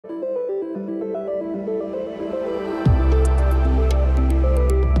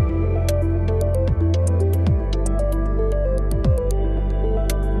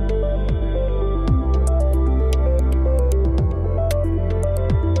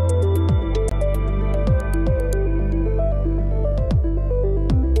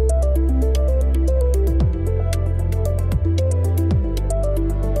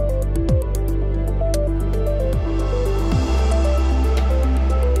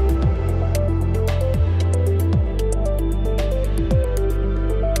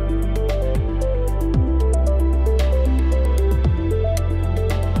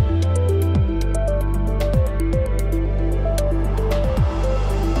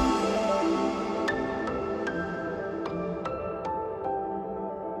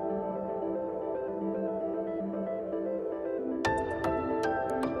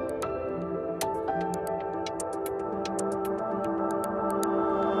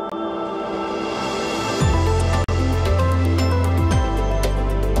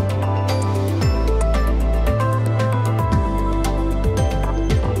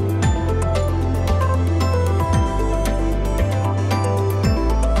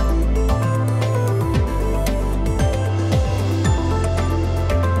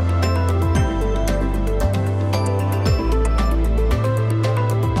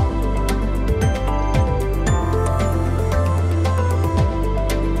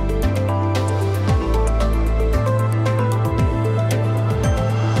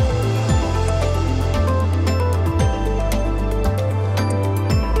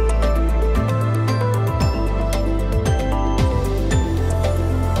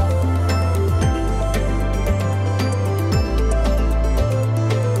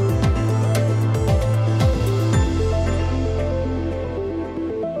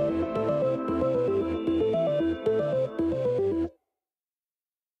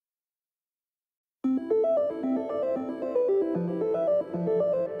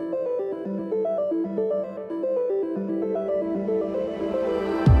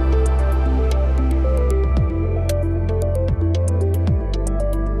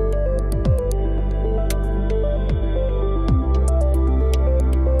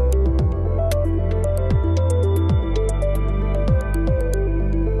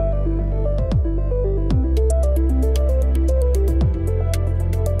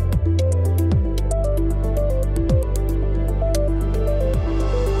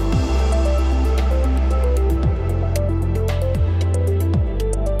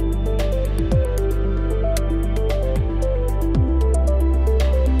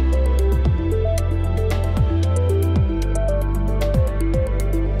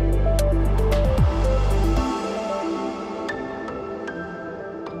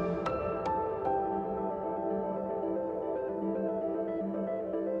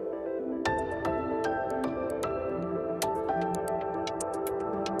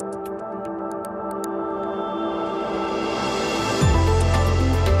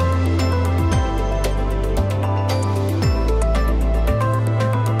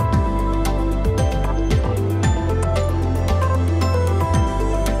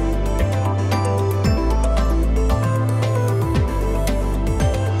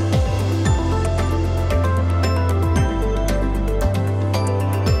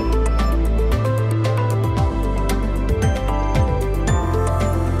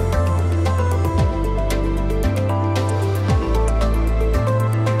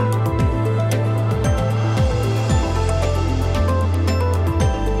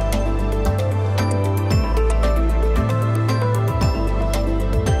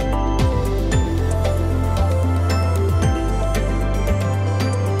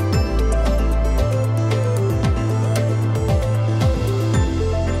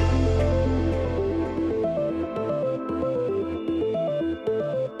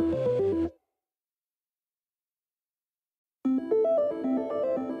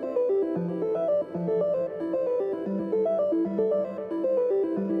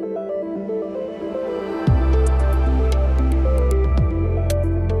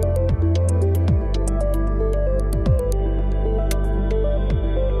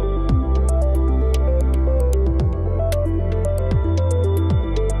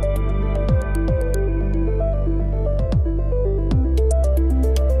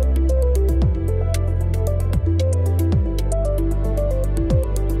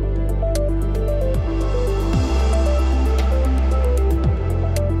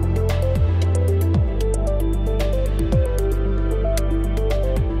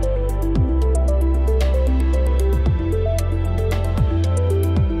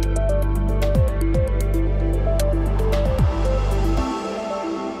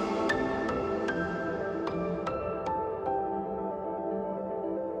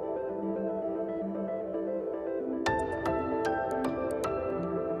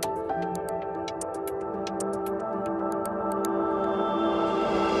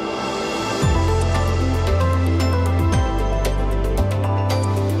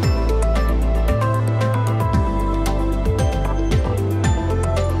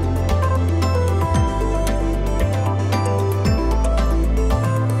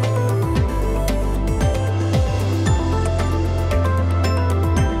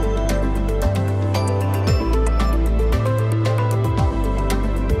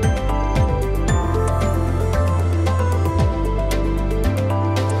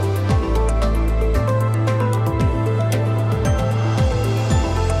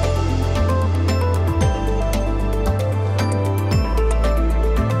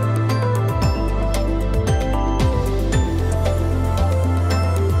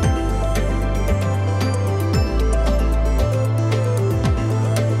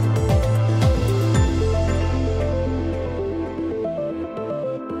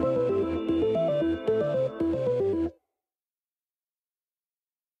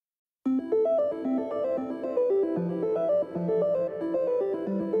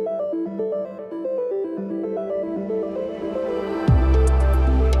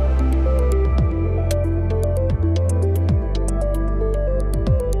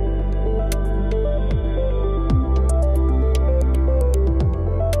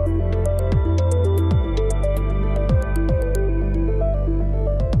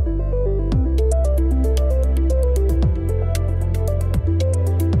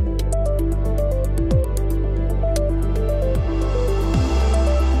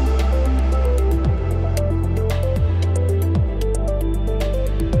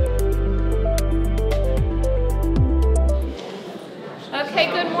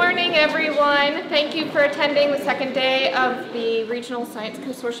morning, everyone. Thank you for attending the second day of the Regional Science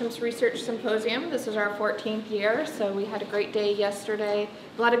Consortium's Research Symposium. This is our 14th year, so we had a great day yesterday.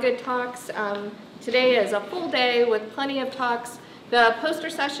 A lot of good talks. Today is a full day with plenty of talks. The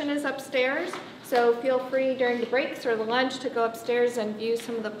poster session is upstairs, so feel free during the breaks or the lunch to go upstairs and view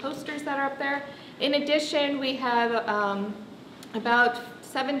some of the posters that are up there. In addition, we have about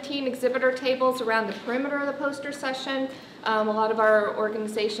 17 exhibitor tables around the perimeter of the poster session. A lot of our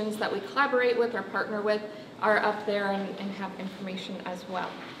organizations that we collaborate with or partner with are up there and have information as well.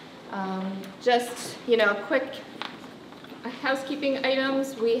 Just, quick housekeeping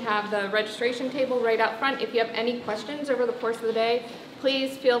items. We have the registration table right out front. If you have any questions over the course of the day,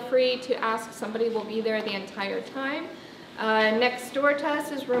 please feel free to ask. Somebody will be there the entire time. Next door to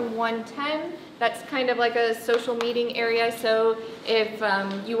us is room 110. That's kind of like a social meeting area, so if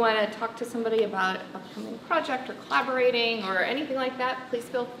you want to talk to somebody about an upcoming project or collaborating or anything like that, please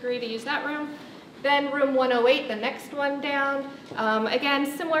feel free to use that room. Then room 108, the next one down. Again,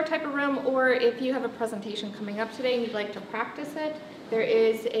 similar type of room, or if you have a presentation coming up today and you'd like to practice it, there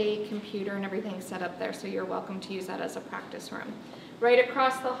is a computer and everything set up there, so you're welcome to use that as a practice room. Right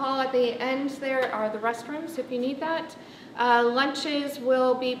across the hall at the end there are the restrooms if you need that. Lunches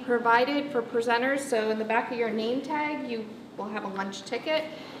will be provided for presenters, so in the back of your name tag you will have a lunch ticket,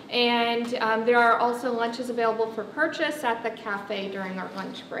 and there are also lunches available for purchase at the cafe during our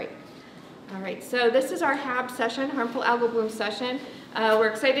lunch break. All right, so this is our HAB session, Harmful Algal Bloom session. We're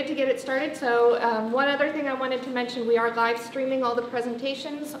excited to get it started, so one other thing I wanted to mention, we are live streaming all the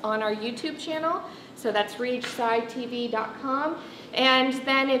presentations on our YouTube channel, so that's RegSciTV.com. And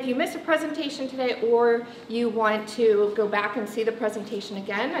then if you miss a presentation today or you want to go back and see the presentation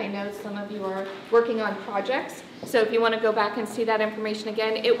again, I know some of you are working on projects, so if you want to go back and see that information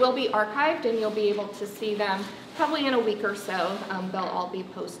again, it will be archived and you'll be able to see them probably in a week or so. They'll all be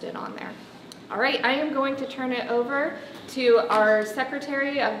posted on there. All right, I am going to turn it over to our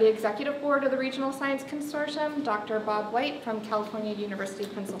Secretary of the Executive Board of the Regional Science Consortium, Dr. Bob White from California University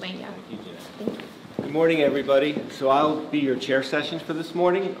of Pennsylvania. Thank you, Jen. Thank you. Good morning, everybody. So I'll be your chair session for this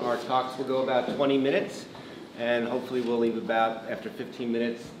morning. Our talks will go about 20 minutes, and hopefully we'll leave about, after 15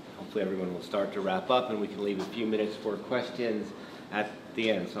 minutes, hopefully everyone will start to wrap up, and we can leave a few minutes for questions at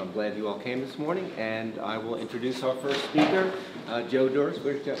the end. So I'm glad you all came this morning, and I will introduce our first speaker, Joe Doris.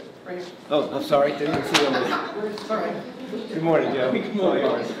 Where's Joe? Right here. Oh, I'm sorry, didn't see him. Sorry. Good morning, Joe. Good morning.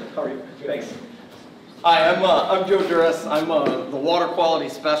 How are you? Thanks. Hi, I'm Joe Duras. I'm the water quality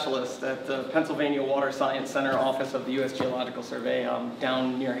specialist at the Pennsylvania Water Science Center Office of the U.S. Geological Survey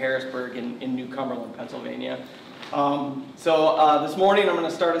down near Harrisburg in New Cumberland, Pennsylvania. This morning I'm going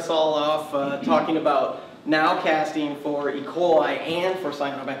to start us all off talking about nowcasting for E. coli and for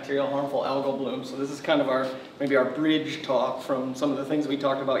cyanobacterial harmful algal bloom. So this is kind of maybe our bridge talk from some of the things we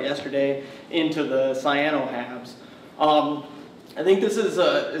talked about yesterday into the cyanoHABs. I think this is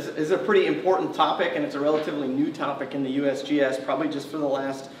a pretty important topic, and it's a relatively new topic in the USGS, probably just for the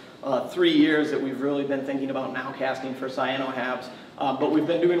last 3 years that we've really been thinking about nowcasting for cyanoHABs. But we've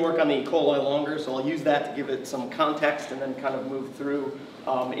been doing work on the E. coli longer, so I'll use that to give it some context and then kind of move through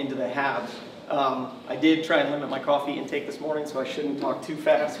into the HABs. I did try and limit my coffee intake this morning, so I shouldn't talk too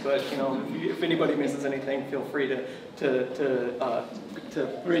fast, but if anybody misses anything, feel free to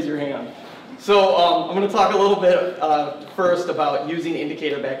raise your hand. So I'm going to talk a little bit first about using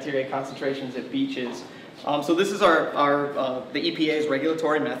indicator bacteria concentrations at beaches. So this is the EPA's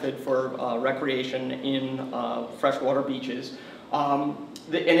regulatory method for recreation in freshwater beaches. And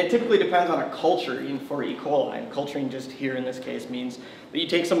it typically depends on a culturing for E. coli. And culturing just here in this case means that you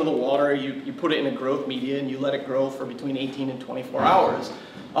take some of the water, you put it in a growth media, and you let it grow for between 18 and 24 hours.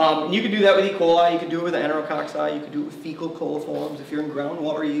 And you can do that with E. coli, you can do it with enterococci, you can do it with fecal coliforms. If you're in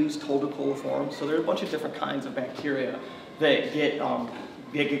groundwater, you use total coliforms. So there are a bunch of different kinds of bacteria that get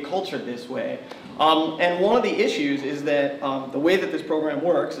cultured this way. And one of the issues is that the way that this program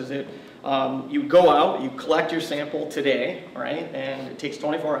works is that you go out, you collect your sample today, right, and it takes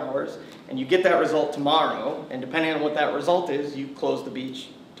 24 hours, and you get that result tomorrow, and depending on what that result is, you close the beach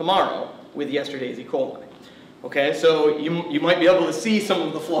tomorrow with yesterday's E. coli. Okay, so you might be able to see some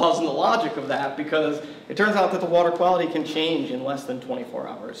of the flaws in the logic of that, because it turns out that the water quality can change in less than 24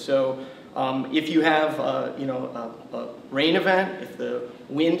 hours. So if you have a rain event, if the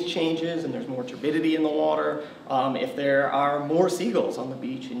wind changes and there's more turbidity in the water, if there are more seagulls on the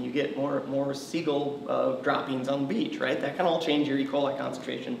beach and you get more seagull droppings on the beach, right? That can all change your E. coli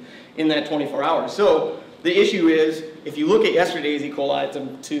concentration in that 24 hours. So the issue is, if you look at yesterday's E.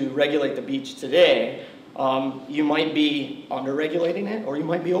 coli to regulate the beach today, You might be under-regulating it, or you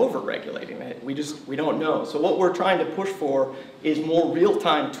might be over-regulating it. We don't know. So what we're trying to push for is more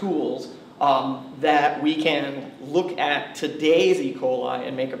real-time tools that we can look at today's E. coli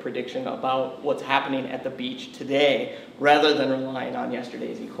and make a prediction about what's happening at the beach today, rather than relying on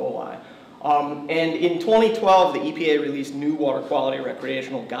yesterday's E. coli. And in 2012, the EPA released new water quality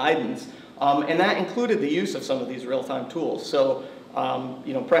recreational guidance, and that included the use of some of these real-time tools. So,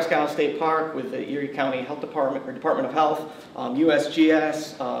 Presque State Park with the Erie County Health Department, or Department of Health,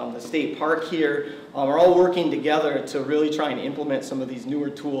 USGS, the state park here, are all working together to really try and implement some of these newer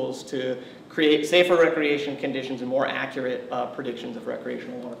tools to create safer recreation conditions and more accurate predictions of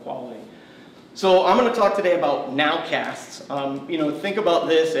recreational water quality. So I'm going to talk today about nowcasts. Think about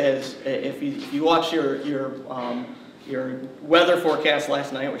this as if you watch your weather forecast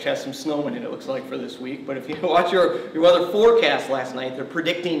last night, which has some snow in it, it looks like, for this week. But if you watch your weather forecast last night, they're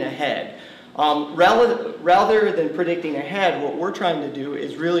predicting ahead. Rather than predicting ahead, what we're trying to do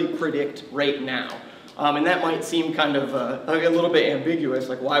is really predict right now. And that might seem kind of a little bit ambiguous,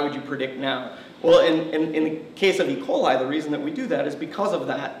 like why would you predict now? Well, in the case of E. coli, the reason that we do that is because of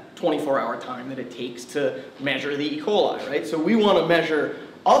that 24-hour time that it takes to measure the E. coli, right? So we want to measure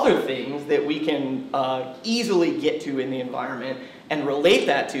other things that we can easily get to in the environment and relate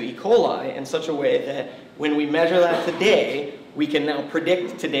that to E. coli in such a way that when we measure that today, we can now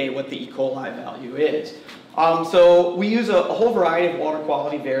predict today what the E. coli value is. So we use a whole variety of water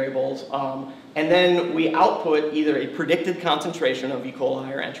quality variables, and then we output either a predicted concentration of E.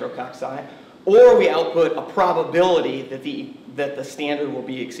 coli or enterococci, or we output a probability that the standard will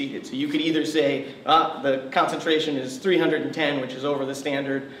be exceeded. So you could either say the concentration is 310, which is over the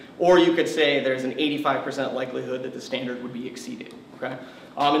standard, or you could say there's an 85% likelihood that the standard would be exceeded. Okay?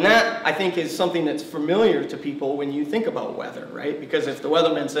 And that, I think, is something that's familiar to people when you think about weather, right? Because if the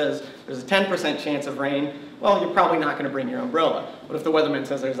weatherman says there's a 10% chance of rain, well, you're probably not going to bring your umbrella. But if the weatherman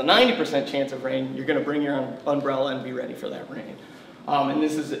says there's a 90% chance of rain, you're going to bring your umbrella and be ready for that rain. And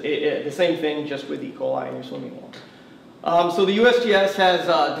this is the same thing just with E. coli in your swimming water. So the USGS has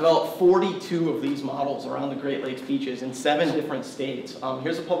developed 42 of these models around the Great Lakes beaches in 7 different states.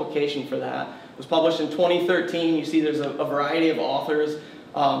 Here's a publication for that. It was published in 2013. You see there's a variety of authors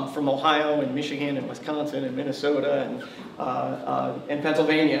from Ohio and Michigan and Wisconsin and Minnesota and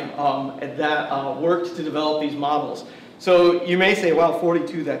Pennsylvania that worked to develop these models. So you may say, wow,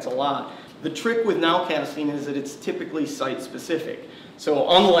 42, that's a lot. The trick with nowcasting is that it's typically site-specific. So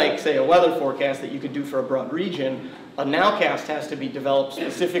unlike, say, a weather forecast that you could do for a broad region, a nowcast has to be developed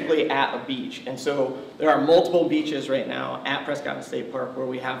specifically at a beach. And so there are multiple beaches right now at Presque State Park where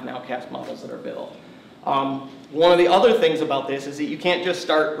we have nowcast models that are built. One of the other things about this is that you can't just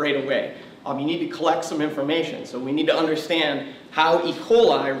start right away. You need to collect some information. So we need to understand how E.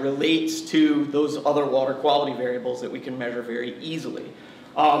 coli relates to those other water quality variables that we can measure very easily.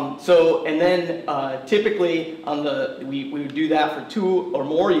 Typically we would do that for 2 or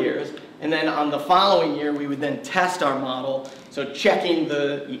more years, and then on the following year we would then test our model, so checking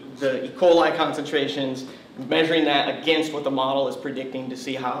the E. coli concentrations, measuring that against what the model is predicting to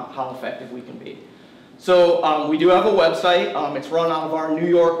see how effective we can be. So we do have a website. It's run out of our New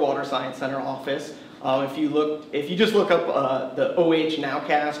York Water Science Center office. If you just look up the OH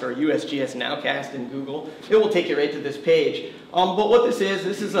Nowcast or USGS Nowcast in Google, it will take you right to this page. But what this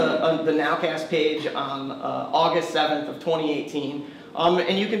is the Nowcast page on August 7th of 2018.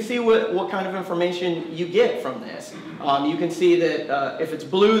 And you can see what kind of information you get from this. You can see that if it's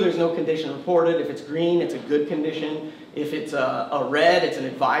blue, there's no condition reported. If it's green, it's a good condition. If it's a red, it's an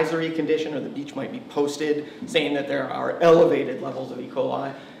advisory condition, or the beach might be posted saying that there are elevated levels of E.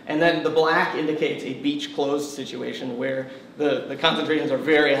 coli. And then the black indicates a beach closed situation where the concentrations are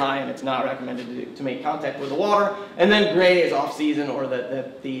very high and it's not recommended to make contact with the water. And then gray is off season, or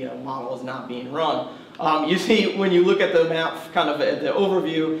that the model is not being run. You see, when you look at the map, kind of at the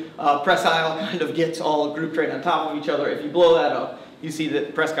overview, Presque Isle kind of gets all grouped right on top of each other. If you blow that up, you see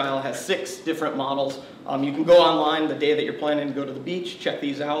that Presque Isle has 6 different models. You can go online the day that you're planning to go to the beach, check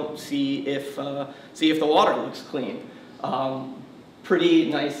these out, see if the water looks clean. Pretty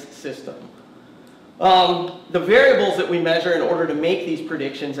nice system. The variables that we measure in order to make these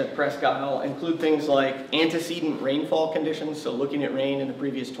predictions at Presque Isle include things like antecedent rainfall conditions, so looking at rain in the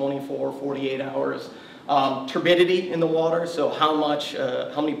previous 24, 48 hours. Turbidity in the water, so how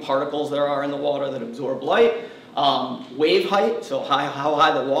many particles there are in the water that absorb light. Wave height, so how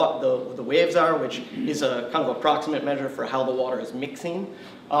high the waves are, which is a kind of approximate measure for how the water is mixing.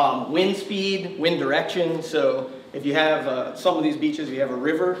 Wind speed, wind direction, so if you have some of these beaches, you have a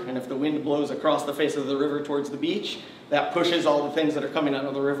river, and if the wind blows across the face of the river towards the beach, that pushes all the things that are coming out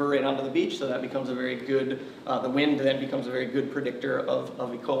of the river right onto the beach, so that becomes a very good, the wind then becomes a very good predictor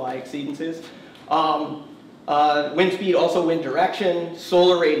of E. coli exceedances. Wind speed, also wind direction,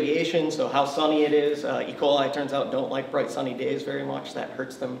 solar radiation, so how sunny it is. E. coli, turns out, don't like bright sunny days very much. That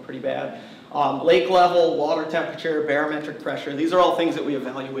hurts them pretty bad. Lake level, water temperature, barometric pressure, these are all things that we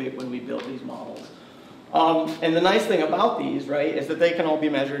evaluate when we build these models. And the nice thing about these, right, is that they can all be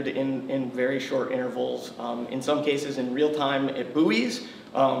measured in very short intervals, in some cases in real time at buoys,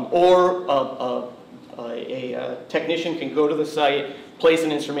 or a technician can go to the site, place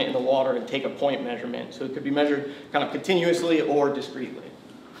an instrument in the water, and take a point measurement. So it could be measured kind of continuously or discretely.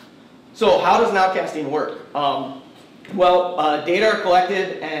 So how does nowcasting work? Data are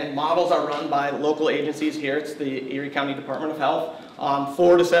collected and models are run by local agencies here. It's the Erie County Department of Health,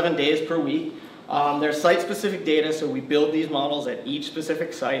 4 to 7 days per week. There's site-specific data, so we build these models at each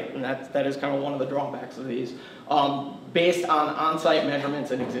specific site, and that is kind of one of the drawbacks of these, based on on-site measurements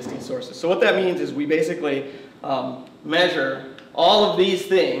and existing sources. So what that means is we basically measure all of these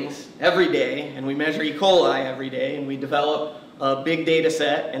things every day, and we measure E. coli every day, and we develop a big data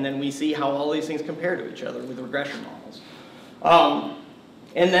set, and then we see how all these things compare to each other with regression models.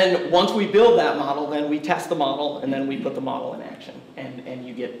 And then once we build that model, then we test the model, and then we put the model in action, and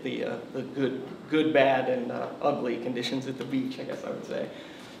you get the good, bad, and ugly conditions at the beach, I guess I would say.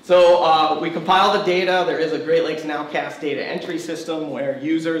 So we compile the data. There is a Great Lakes Nowcast data entry system where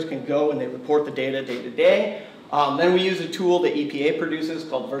users can go and they report the data day to day. Then we use a tool that EPA produces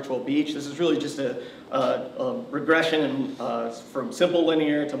called Virtual Beach. This is really just a regression from simple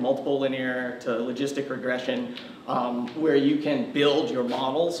linear to multiple linear to logistic regression, where you can build your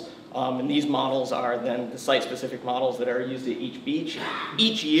models. And these models are then the site-specific models that are used at each beach.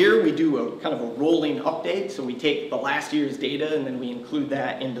 Each year we do a kind of a rolling update. So we take the last year's data and then we include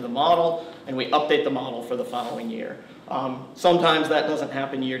that into the model, and we update the model for the following year. Sometimes that doesn't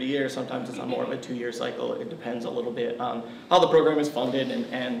happen year to year. Sometimes it's on more of a 2-year cycle. It depends a little bit on how the program is funded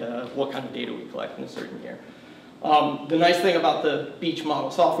and what kind of data we collect in a certain year. The nice thing about the beach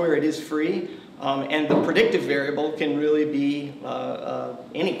model software, it is free, and the predictive variable can really be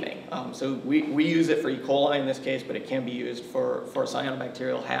anything. So we use it for E. coli in this case, but it can be used for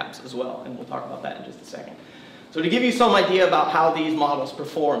cyanobacterial HABs as well, and we'll talk about that in just a second. So to give you some idea about how these models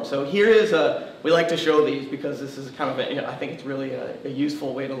perform, so here is we like to show these because this is kind of I think it's really a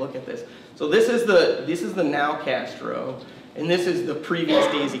useful way to look at this. So this is the nowcast row, and this is the previous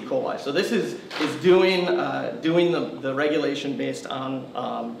day's E. coli. So this is doing the regulation based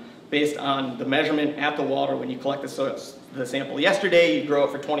on the measurement at the water when you collect the sample yesterday, you grow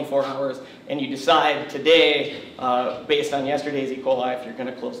it for 24 hours, and you decide today, based on yesterday's E. coli, if you're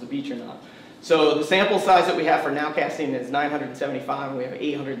going to close the beach or not. So the sample size that we have for nowcasting is 975, and we have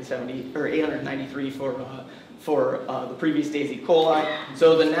 893 for the previous day's E. coli.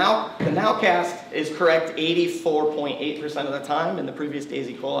 So the nowcast is correct 84.8% of the time, and the previous day's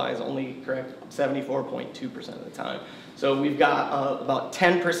E. coli is only correct 74.2% of the time. So we've got about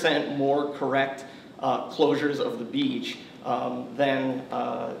 10% more correct closures of the beach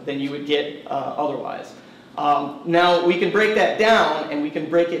than you would get otherwise. Now we can break that down, and we can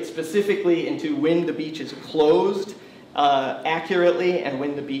break it specifically into when the beach is closed accurately and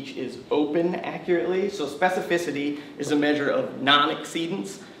when the beach is open accurately. So specificity is a measure of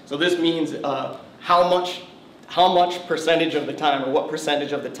non-exceedance. So this means how much percentage of the time, or what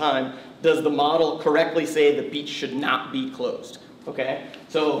percentage of the time, does the model correctly say the beach should not be closed? Okay,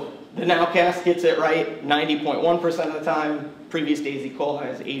 so the nowcast gets it right 90.1% of the time. Previous day's E. coli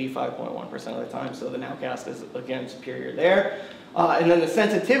is 85.1% of the time, so the nowcast is, again, superior there. And then the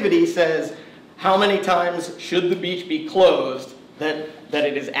sensitivity says how many times should the beach be closed that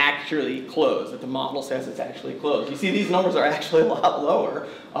it is actually closed, that the model says it's actually closed. You see, these numbers are actually a lot lower,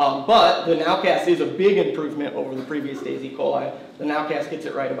 but the nowcast is a big improvement over the previous day's E. coli. The nowcast gets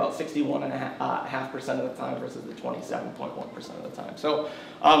it right about 61.5% of the time versus the 27.1% of the time. So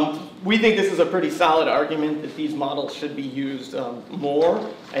we think this is a pretty solid argument that these models should be used more,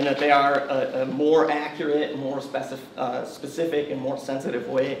 and that they are a more accurate, more specific, and more sensitive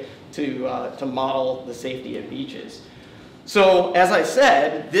way to model the safety of beaches. So, as I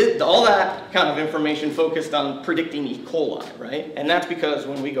said, all that kind of information focused on predicting E. coli, right? And that's because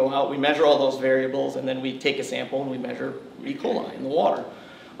when we go out, we measure all those variables, and then we take a sample and we measure E. coli in the water.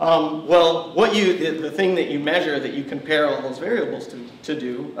 Well, the thing that you measure that you compare all those variables to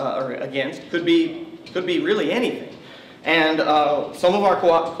do or against could be really anything. And some of our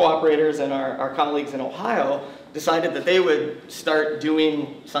cooperators and our colleagues in Ohio decided that they would start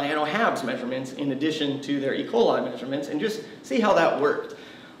doing cyanoHABs measurements in addition to their E. coli measurements and just see how that worked.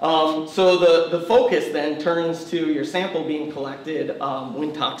 So the focus then turns to your sample being collected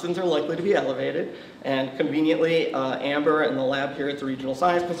when toxins are likely to be elevated. And conveniently, Amber and the lab here at the Regional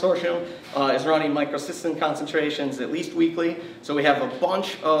Science Consortium is running microcystin concentrations at least weekly. So we have a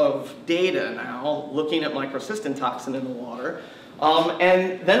bunch of data now looking at microcystin toxin in the water.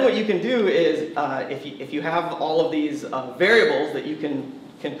 And then what you can do is, if you have all of these variables that you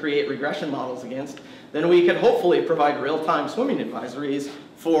can create regression models against, then we can hopefully provide real-time swimming advisories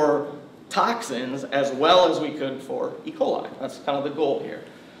for toxins as well as we could for E. coli. That's kind of the goal here.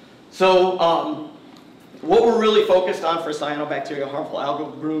 So what we're really focused on for cyanobacterial harmful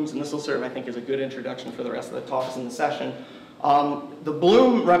algal blooms, and this will serve, I think, as a good introduction for the rest of the talks in the session. The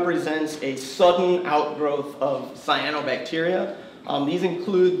bloom represents a sudden outgrowth of cyanobacteria. These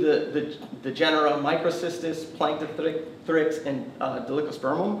include the genera Microcystis, Planktothrix, and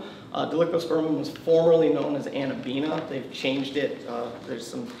Dolichospermum. Dolichospermum was formerly known as Anabina. They've changed it. There's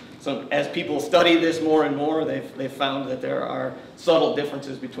some, as people study this more and more, they've found that there are subtle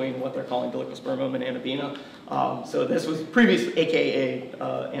differences between what they're calling Dolichospermum and Anabina. So this was previous, AKA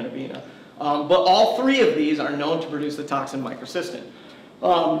Anabina. But all three of these are known to produce the toxin microcystin.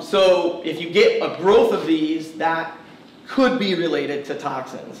 So if you get a growth of these, that could be related to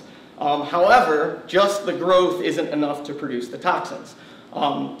toxins. However, just the growth isn't enough to produce the toxins.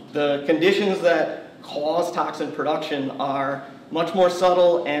 The conditions that cause toxin production are much more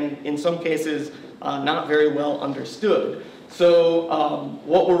subtle and in some cases not very well understood. So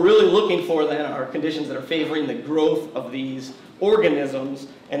what we're really looking for then are conditions that are favoring the growth of these organisms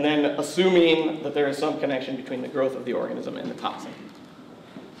and then assuming that there is some connection between the growth of the organism and the toxin.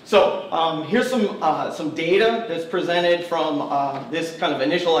 So here's some data that's presented from this kind of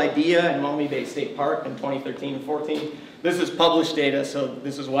initial idea in Maumee Bay State Park in 2013 and 14. This is published data, so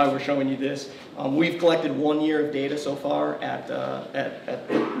this is why we're showing you this. We've collected 1 year of data so far at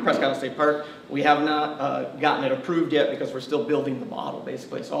Presque State Park. We have not gotten it approved yet because we're still building the model,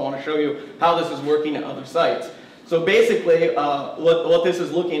 basically. So I want to show you how this is working at other sites. So basically, what this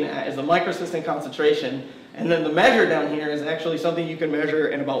is looking at is the microcystin concentration. And then the measure down here is actually something you can measure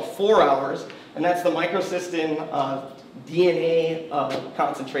in about 4 hours, and that's the microcystin DNA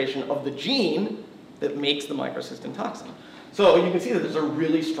concentration of the gene that makes the microcystin toxin. So you can see that there's a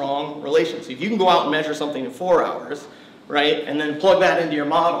really strong relation. So if you can go out and measure something in 4 hours, right, and then plug that into your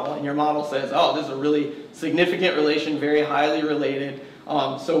model, and your model says, oh, this is a really significant relation, very highly related,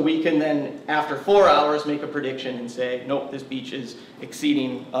 so we can then, after 4 hours, make a prediction and say, nope, this beach is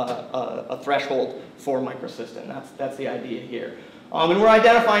exceeding a threshold for microcystin. That's the idea here. And we're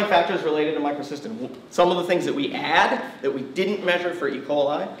identifying factors related to microcystin. Some of the things that we add that we didn't measure for E.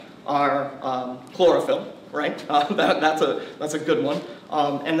 coli are chlorophyll, right? That's a good one.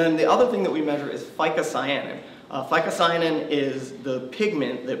 And then the other thing that we measure is phycocyanin. Phycocyanin is the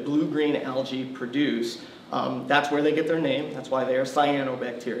pigment that blue-green algae produce. That's where they get their name. That's why they are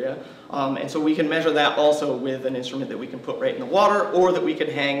cyanobacteria. And so we can measure that also with an instrument that we can put right in the water or that we could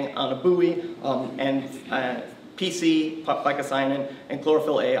hang on a buoy. And PC, phycocyanin, and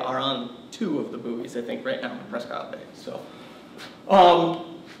chlorophyll A are on 2 of the buoys, I think, right now in Presque Bay.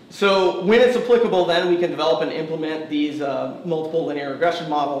 So when it's applicable, then we can develop and implement these multiple linear regression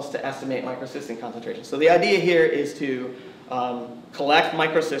models to estimate microcystin concentration. So the idea here is to collect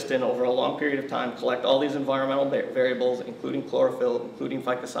microcystin over a long period of time, collect all these environmental variables, including chlorophyll, including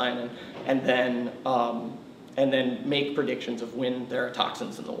phycocyanin, and then make predictions of when there are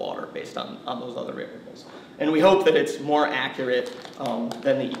toxins in the water based on those other variables. And we hope that it's more accurate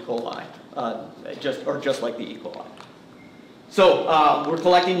than the E. coli, just like the E. coli. So we're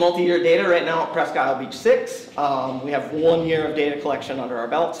collecting multi-year data right now at Presque Isle Beach 6. We have 1 year of data collection under our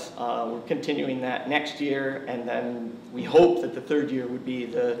belts. We're continuing that next year, and then we hope that the 3rd year would be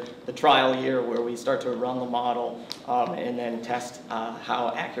the trial year where we start to run the model and then test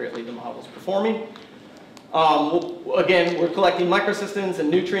how accurately the model is performing. Again, we're collecting microcystins and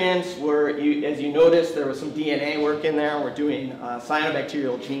nutrients. As you noticed, there was some DNA work in there. We're doing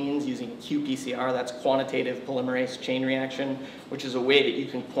cyanobacterial genes using qPCR. That's quantitative polymerase chain reaction, which is a way that you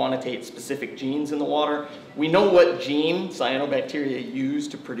can quantitate specific genes in the water. We know what gene cyanobacteria use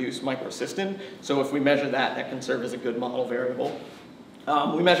to produce microcystin, so if we measure that, that can serve as a good model variable.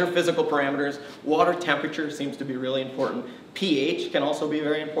 We measure physical parameters. Water temperature seems to be really important. pH can also be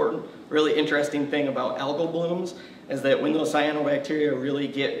very important. Really interesting thing about algal blooms is that when those cyanobacteria really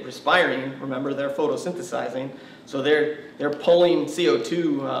get respiring, remember they're photosynthesizing, so they're pulling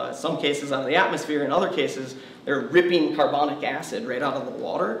CO2, some cases out of the atmosphere, in other cases they're ripping carbonic acid right out of the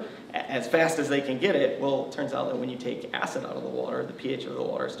water, as fast as they can get it. Well, it turns out that when you take acid out of the water, the pH of the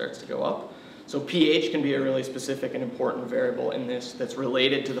water starts to go up. So pH can be a really specific and important variable in this that's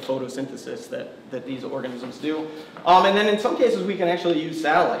related to the photosynthesis that these organisms do. And then in some cases we can actually use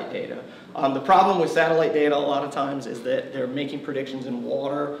satellite data. The problem with satellite data a lot of times is that they're making predictions in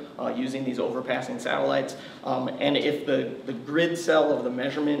water using these overpassing satellites. And if the grid cell of the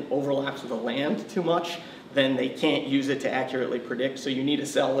measurement overlaps with the land too much, then they can't use it to accurately predict. So you need a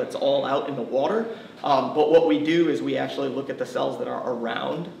cell that's all out in the water. But what we do is we actually look at the cells that are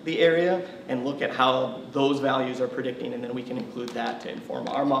around the area and look at how those values are predicting, and then we can include that to inform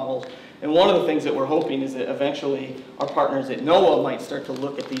our models. And one of the things that we're hoping is that eventually our partners at NOAA might start to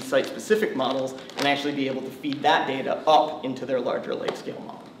look at these site-specific models and actually be able to feed that data up into their larger lake-scale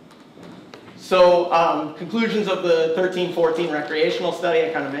model. So conclusions of the 13-14 recreational study, I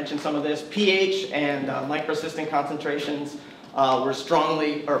kind of mentioned some of this. pH and microcystin concentrations were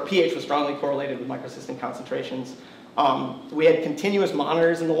strongly, or pH was strongly correlated with microcystin concentrations. We had continuous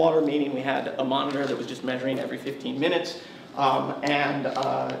monitors in the water, meaning we had a monitor that was just measuring every 15 minutes.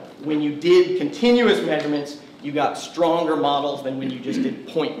 When you did continuous measurements, you got stronger models than when you just did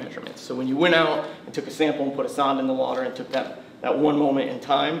point measurements. So when you went out and took a sample and put a sonde in the water and took that one moment in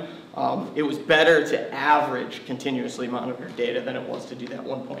time, it was better to average continuously monitored data than it was to do that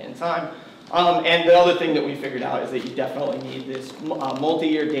one point in time. And the other thing that we figured out is that you definitely need this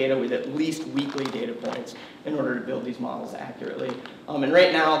multi-year data with at least weekly data points in order to build these models accurately. And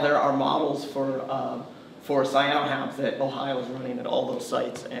right now there are models for cyanohabs that Ohio is running at all those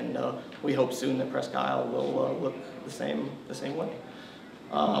sites, and we hope soon that Presque will look the same way.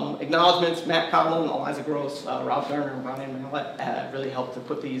 Acknowledgements: Matt Conlon, Eliza Gross, Rob Garner, and Brian Mallett really helped to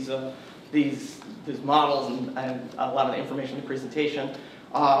put these models and a lot of the information in the presentation.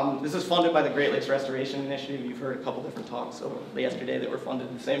 This is funded by the Great Lakes Restoration Initiative. You've heard a couple different talks over yesterday that were funded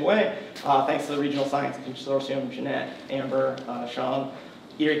in the same way. Thanks to the Regional Science Consortium, Jeanette, Amber, Sean,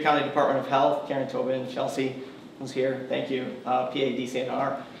 Erie County Department of Health, Karen Tobin, Chelsea, who's here, thank you, PA,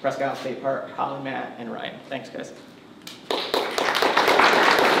 DCNR, Presque Isle State Park, Holly, Matt, and Ryan. Thanks, guys.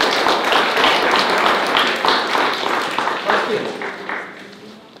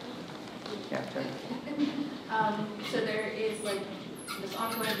 So there is like this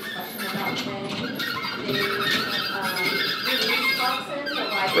ongoing discussion about when they release toxins or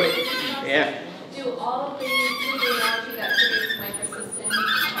libraries. Yeah. Do all of the analogy that produce microcystin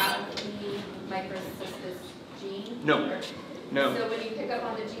have the microcystis gene? No. No. So when you pick up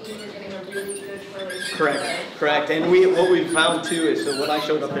on the gene, you're getting a really good correlation. Correct. And what we found too is, so what I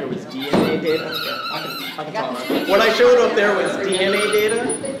showed up there was DNA data. Yeah, I can talk about it. What I showed up there was DNA data,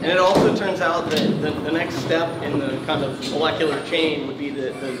 and it also turns out that the next step in the kind of molecular chain would be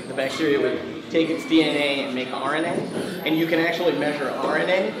the bacteria would take its DNA and make RNA, and you can actually measure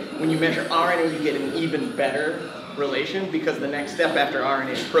RNA. When you measure RNA, you get an even better relation, because the next step after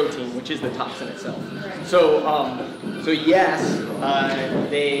RNA is protein, which is the toxin itself. So yes,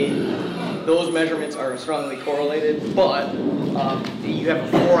 those measurements are strongly correlated, but you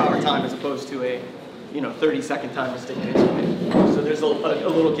have a 4-hour time as opposed to a 30-second time to stick an instrument. So there's a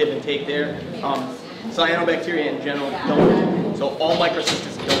little give and take there. Cyanobacteria in general don't, so all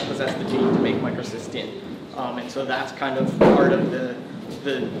microcystis don't possess the gene to make microcystin. And so that's kind of part of the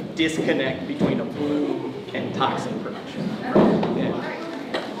disconnect between a bloom and toxin production. Yeah.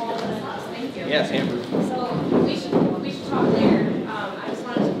 Yes, Amber. So we should talk there. I just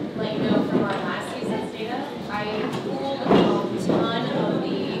wanted to let you know from our last season's data, I pulled a ton of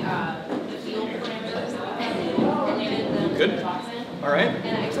the field parameters and related them to the toxin. All right.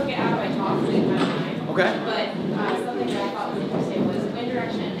 And I took it out of my talk so you kind of mind. Okay. But something that I thought was interesting was wind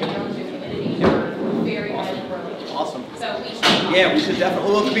direction and relative humidity are very highly correlated. Awesome. So we should. Yeah, we should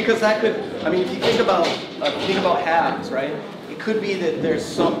definitely look, because that could, I mean, if you think about halves, right? It could be that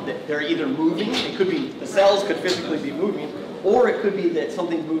they're either moving, it could be the cells could physically be moving, or it could be that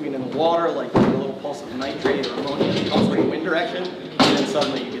something's moving in the water, like a little pulse of nitrate or ammonia that comes from wind direction, and then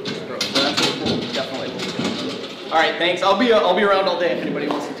suddenly you get this growth. So that's what we'll definitely look at. All right, thanks. I'll be around all day if anybody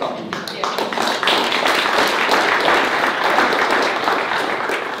wants to talk.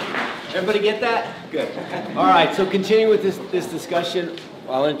 Everybody get that? Good. All right, so continuing with this discussion,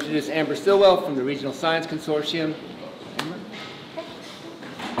 I'll introduce Amber Stillwell from the Regional Science Consortium.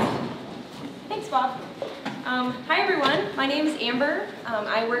 Thanks, Bob. Hi, everyone. My name is Amber.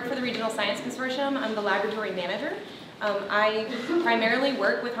 I work for the Regional Science Consortium. I'm the laboratory manager. I primarily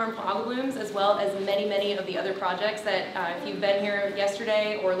work with harmful algal blooms, as well as many of the other projects that if you've been here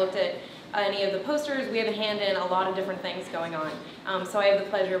yesterday or looked at any of the posters, we have a hand in a lot of different things going on. So I have the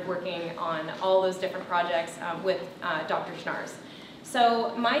pleasure of working on all those different projects with Dr. Schnars.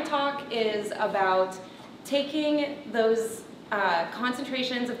 So my talk is about taking those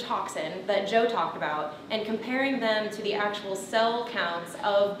concentrations of toxin that Joe talked about and comparing them to the actual cell counts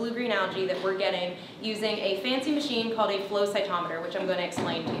of blue-green algae that we're getting using a fancy machine called a flow cytometer, which I'm going to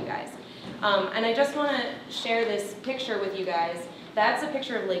explain to you guys. And I just want to share this picture with you guys. That's a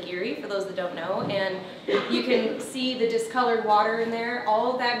picture of Lake Erie, for those that don't know, and you can see the discolored water in there.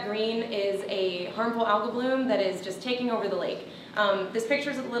 All of that green is a harmful algal bloom that is just taking over the lake. This picture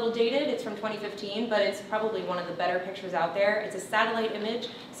is a little dated, it's from 2015, but it's probably one of the better pictures out there. It's a satellite image,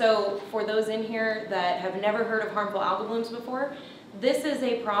 so for those in here that have never heard of harmful algal blooms before, this is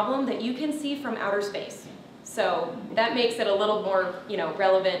a problem that you can see from outer space. So that makes it a little more,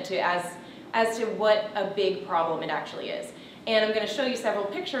 relevant to as to what a big problem it actually is. And I'm going to show you several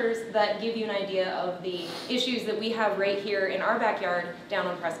pictures that give you an idea of the issues that we have right here in our backyard down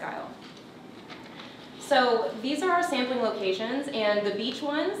on Presque. So these are our sampling locations, and the beach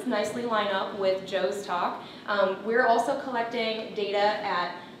ones nicely line up with Joe's talk. We're also collecting data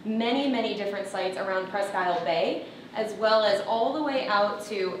at many, many different sites around Presque Isle Bay, as well as all the way out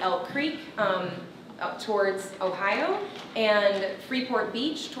to Elk Creek, up towards Ohio, and Freeport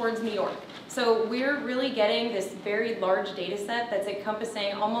Beach towards New York. So we're really getting this very large data set that's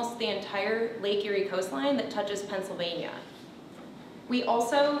encompassing almost the entire Lake Erie coastline that touches Pennsylvania. We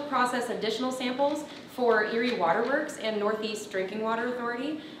also process additional samples for Erie Waterworks and Northeast Drinking Water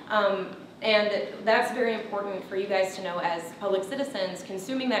Authority. And that's very important for you guys to know as public citizens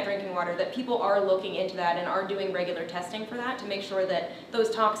consuming that drinking water, that people are looking into that and are doing regular testing for that to make sure that those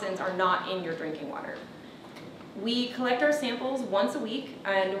toxins are not in your drinking water. We collect our samples once a week,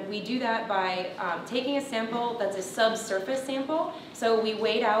 and we do that by taking a sample that's a subsurface sample. So we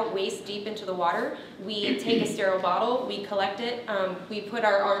wade out waist deep into the water. We take a sterile bottle, we collect it, we put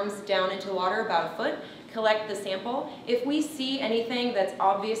our arms down into the water about a foot, collect the sample. If we see anything that's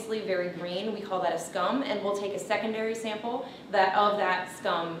obviously very green, we call that a scum, and we'll take a secondary sample of that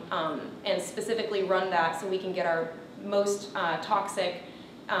scum and specifically run that so we can get our most toxic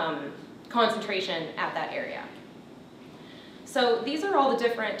concentration at that area. So these are all the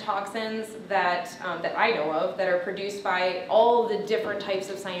different toxins that I know of that are produced by all the different types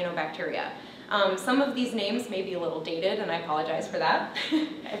of cyanobacteria. Some of these names may be a little dated, and I apologize for that.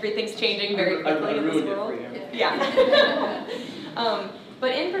 Everything's changing very quickly in this world. Yeah.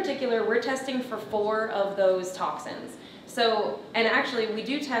 But in particular, we're testing for 4 of those toxins. So, and actually, we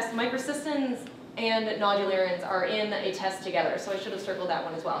do test microcystins and nodularins are in a test together, so I should have circled that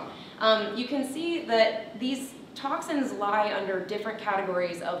one as well. You can see that these toxins lie under different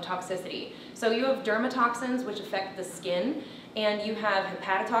categories of toxicity. So you have dermatoxins, which affect the skin, and you have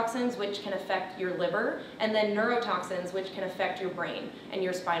hepatotoxins, which can affect your liver, and then neurotoxins, which can affect your brain and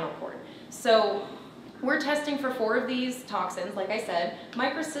your spinal cord. So we're testing for 4 of these toxins, like I said.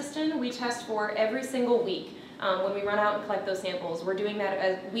 Microcystin we test for every single week. When we run out and collect those samples, we're doing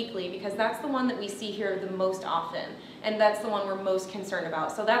that weekly because that's the one that we see here the most often, and that's the one we're most concerned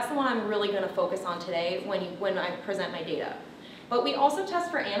about. So that's the one I'm really going to focus on today when I present my data. But we also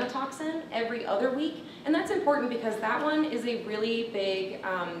test for anatoxin every other week, and that's important because that one is a really big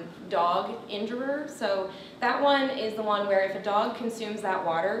dog injurer. So that one is the one where if a dog consumes that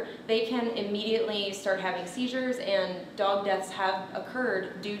water, they can immediately start having seizures, and dog deaths have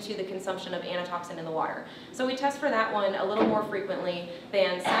occurred due to the consumption of anatoxin in the water. So we test for that one a little more frequently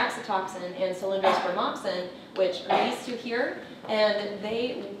than saxitoxin and cylindrospermopsin, which are these 2 here, and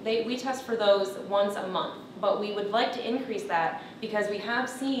we test for those once a month. But we would like to increase that because we have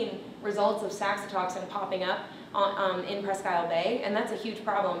seen results of saxitoxin popping up in Presque Isle Bay, and that's a huge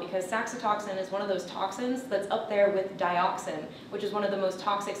problem because saxitoxin is one of those toxins that's up there with dioxin, which is one of the most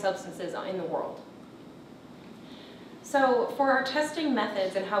toxic substances in the world. So for our testing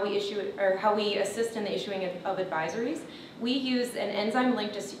methods and how we assist in the issuing of advisories, we use an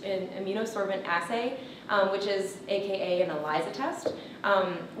enzyme-linked immunosorbent assay, which is AKA an ELISA test.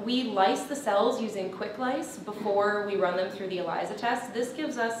 We lyse the cells using quick lyse before we run them through the ELISA test. This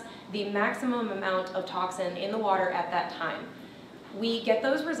gives us the maximum amount of toxin in the water at that time. We get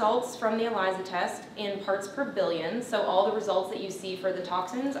those results from the ELISA test in parts per billion, so all the results that you see for the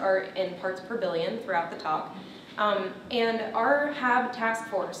toxins are in parts per billion throughout the talk. And our HAB task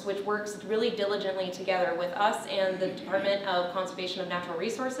force, which works really diligently together with us and the Department of Conservation of Natural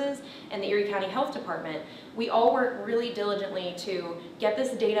Resources and the Erie County Health Department, we all work really diligently to get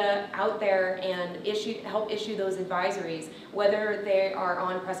this data out there and help issue those advisories, whether they are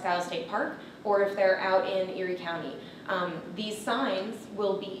on Presque Isle State Park or if they're out in Erie County. These signs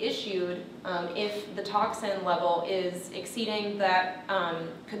will be issued if the toxin level is exceeding that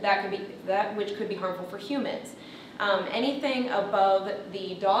which could be harmful for humans. Anything above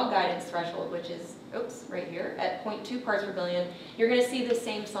the dog guidance threshold, which is, oops, right here, at 0.2 parts per billion, you're going to see the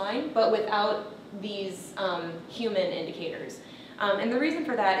same sign, but without these human indicators. And the reason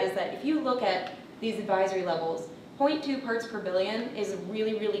for that is that if you look at these advisory levels, 0.2 parts per billion is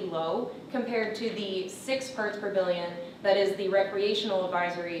really, really low compared to the 6 parts per billion that is the recreational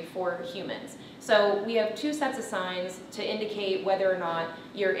advisory for humans. So we have two sets of signs to indicate whether or not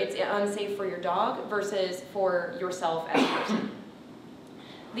it's unsafe for your dog versus for yourself as a person.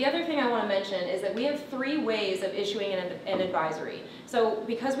 The other thing I want to mention is that we have 3 ways of issuing an advisory. So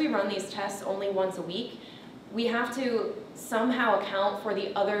because we run these tests only once a week, we have to somehow account for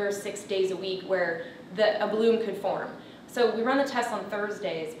the other 6 days a week where a bloom could form. So we run the test on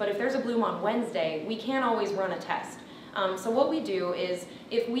Thursdays, but if there's a bloom on Wednesday, we can't always run a test. So what we do is,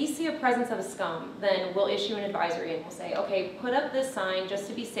 if we see a presence of a scum, then we'll issue an advisory and we'll say, okay, put up this sign just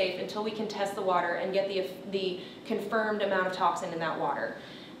to be safe until we can test the water and get the confirmed amount of toxin in that water.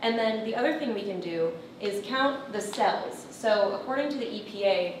 And then the other thing we can do is count the cells. So according to the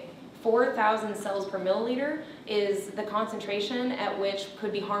EPA, 4,000 cells per milliliter is the concentration at which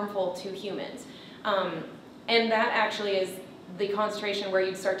could be harmful to humans. And that actually is the concentration where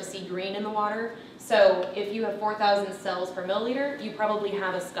you'd start to see green in the water. So if you have 4,000 cells per milliliter, you probably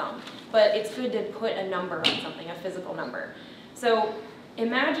have a scum. But it's good to put a number on something, a physical number. So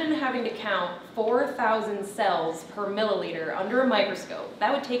imagine having to count 4,000 cells per milliliter under a microscope.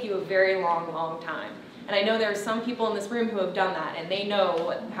 That would take you a very long, long time. And I know there are some people in this room who have done that, and they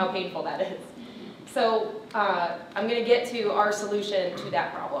know how painful that is. So I'm going to get to our solution to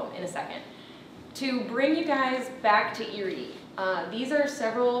that problem in a second. To bring you guys back to Erie, these are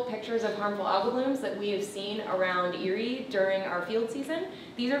several pictures of harmful algal blooms that we have seen around Erie during our field season.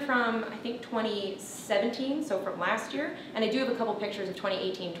 These are from, I think, 2017, so from last year, and I do have a couple pictures of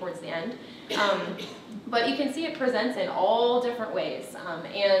 2018 towards the end. But you can see it presents in all different ways,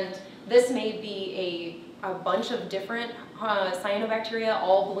 and this may be a bunch of different cyanobacteria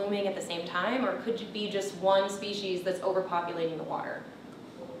all blooming at the same time, or could be just one species that's overpopulating the water.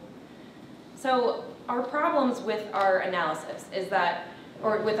 So our problems with our analysis is that,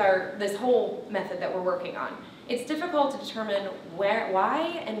 or with this whole method that we're working on, it's difficult to determine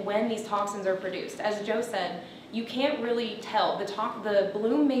why and when these toxins are produced. As Joe said, you can't really tell. The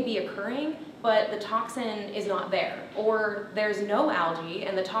bloom may be occurring, but the toxin is not there, or there's no algae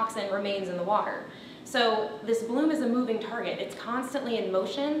and the toxin remains in the water. So this bloom is a moving target. It's constantly in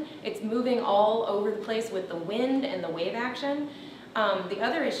motion. It's moving all over the place with the wind and the wave action. The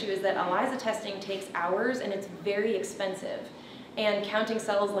other issue is that ELISA testing takes hours and it's very expensive. And counting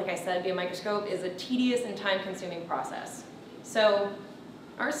cells, like I said, via microscope is a tedious and time-consuming process. So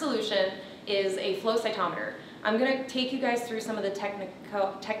our solution is a flow cytometer. I'm going to take you guys through some of the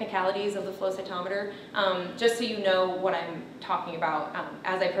technicalities of the flow cytometer, just so you know what I'm talking about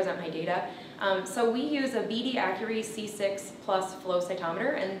as I present my data. So we use a BD Accuray C6 Plus flow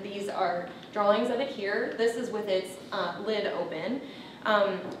cytometer, and these are drawings of it here. This is with its lid open.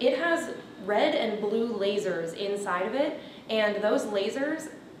 It has red and blue lasers inside of it, and those lasers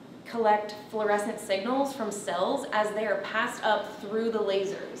collect fluorescent signals from cells as they are passed up through the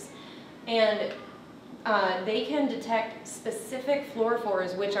lasers. And they can detect specific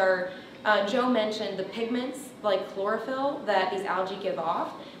fluorophores, which are, Joe mentioned the pigments like chlorophyll that these algae give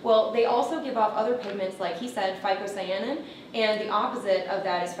off. Well, they also give off other pigments, like he said, phycocyanin, and the opposite of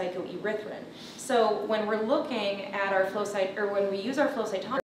that is phycoerythrin. So when we're looking at our flow when we use our flow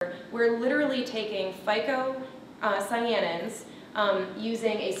cytometer, we're literally taking phycocyanins,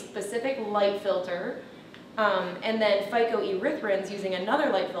 using a specific light filter, and then phycoerythrins using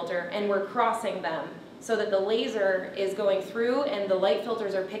another light filter, and we're crossing them so that the laser is going through and the light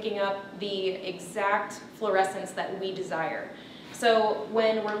filters are picking up the exact fluorescence that we desire. So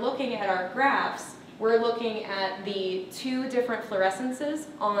when we're looking at our graphs, we're looking at the two different fluorescences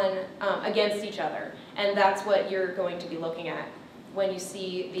against each other, and that's what you're going to be looking at when you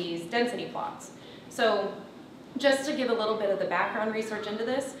see these density plots. So just to give a little bit of the background research into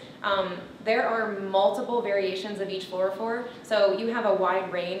this, there are multiple variations of each fluorophore. So you have a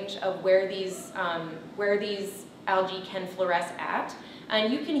wide range of where these algae can fluoresce at.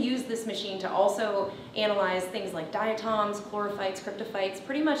 And you can use this machine to also analyze things like diatoms, chlorophytes, cryptophytes,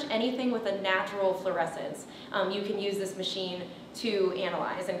 pretty much anything with a natural fluorescence. You can use this machine to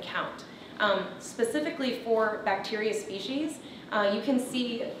analyze and count. Specifically for bacteria species, you can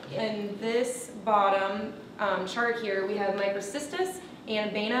see in this bottom chart here, we have Microcystis,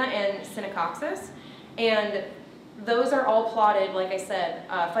 Annabana, and Synecoxis. And those are all plotted, like I said,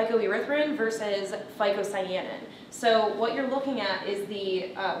 phycoerythrin versus phycocyanin. So what you're looking at is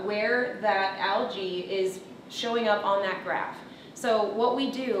where that algae is showing up on that graph. So what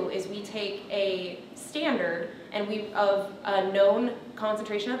we do is we take a standard of a known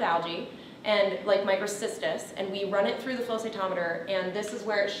concentration of algae, and like microcystis, and we run it through the flow cytometer, and this is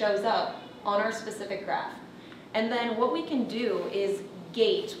where it shows up on our specific graph. And then what we can do is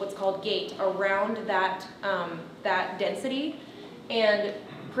gate, what's called gate, around that, that density and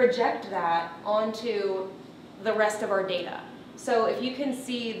project that onto the rest of our data. So if you can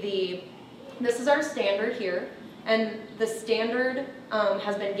see this is our standard here, and the standard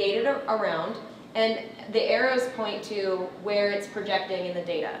has been gated around, and the arrows point to where it's projecting in the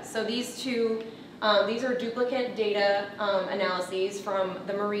data. So these two, these are duplicate data analyses from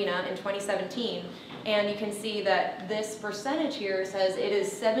the Marina in 2017, and you can see that this percentage here says it is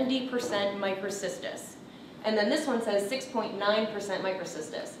 70% microcystis. And then this one says 6.9%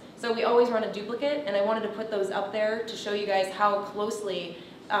 microcystis. So we always run a duplicate, and I wanted to put those up there to show you guys how closely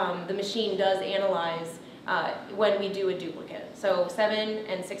the machine does analyze when we do a duplicate. So 7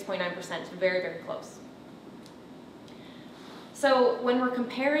 and 6.9% is very, very close. So when we're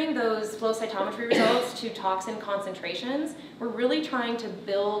comparing those flow cytometry results to toxin concentrations, we're really trying to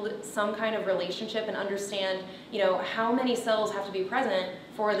build some kind of relationship and understand, you know, how many cells have to be present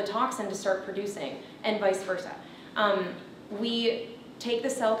for the toxin to start producing, and vice versa. We take the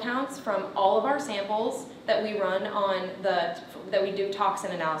cell counts from all of our samples that we run on that we do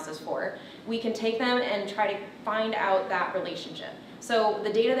toxin analysis for. We can take them and try to find out that relationship. So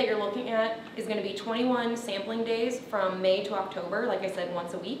the data that you're looking at is going to be 21 sampling days from May to October, like I said,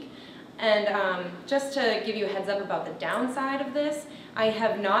 once a week. And just to give you a heads up about the downside of this, I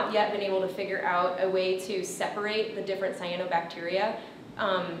have not yet been able to figure out a way to separate the different cyanobacteria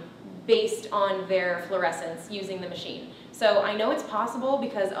based on their fluorescence using the machine. So I know it's possible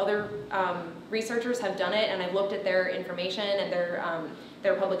because other researchers have done it, and I've looked at their information and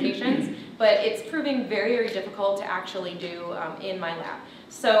their publications, but it's proving very, very difficult to actually do in my lab.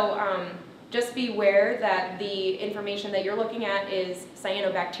 So just beware that the information that you're looking at is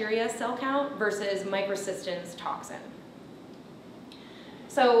cyanobacteria cell count versus microcystins toxin.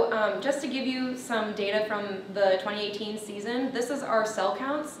 So just to give you some data from the 2018 season, this is our cell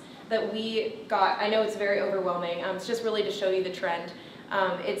counts that we got. I know it's very overwhelming. It's just really to show you the trend.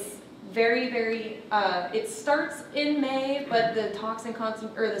 It's very, very, it starts in May, but the toxin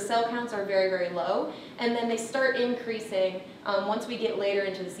the cell counts are very, very low, and then they start increasing once we get later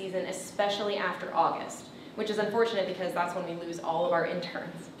into the season, especially after August, which is unfortunate because that's when we lose all of our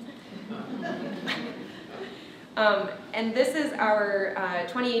interns. And this is our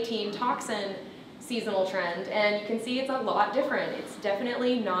 2018 toxin seasonal trend, and you can see it's a lot different. It's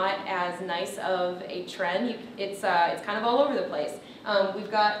definitely not as nice of a trend. It's kind of all over the place.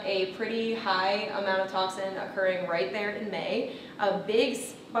 We've got a pretty high amount of toxin occurring right there in May, a big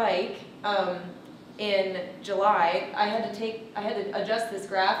spike in July. I had to adjust this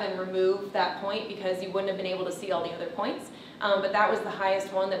graph and remove that point because you wouldn't have been able to see all the other points. But that was the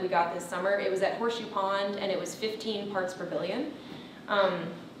highest one that we got this summer. It was at Horseshoe Pond, and it was 15 parts per billion.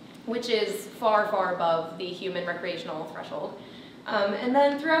 Which is far, far above the human recreational threshold. And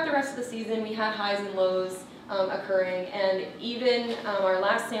then throughout the rest of the season, we had highs and lows occurring, and even our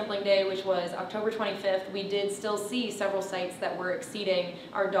last sampling day, which was October 25th, we did still see several sites that were exceeding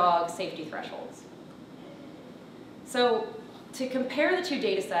our dog safety thresholds. So to compare the two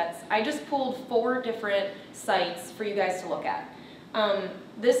data sets, I just pulled 4 different sites for you guys to look at.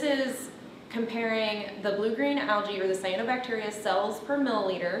 This is comparing the blue-green algae or the cyanobacteria cells per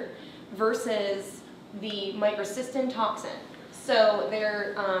milliliter versus the microcystin toxin. So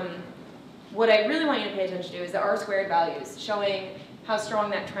they're, what I really want you to pay attention to is the R-squared values, showing how strong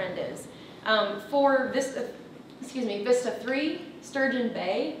that trend is. For Vista 3, Sturgeon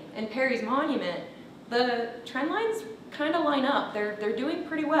Bay, and Perry's Monument, the trend lines kind of line up. They're doing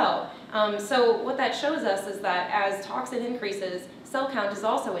pretty well. So what that shows us is that as toxin increases, cell count is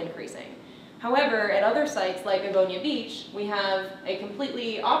also increasing. However, at other sites like Begonia Beach, we have a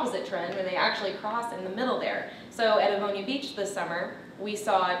completely opposite trend where they actually cross in the middle there. So at Begonia Beach this summer, we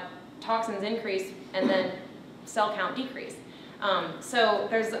saw toxins increase and then cell count decrease. So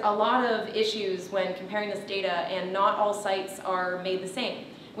there's a lot of issues when comparing this data, and not all sites are made the same,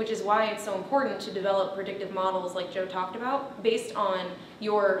 which is why it's so important to develop predictive models like Joe talked about based on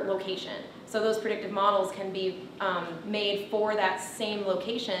your location. So those predictive models can be made for that same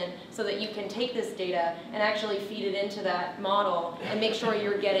location so that you can take this data and actually feed it into that model and make sure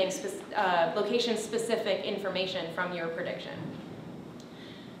you're getting location-specific information from your prediction.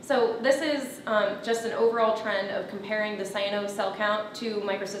 So this is just an overall trend of comparing the cyano cell count to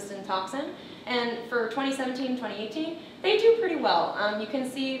microcystin toxin. And for 2017, 2018, they do pretty well. You can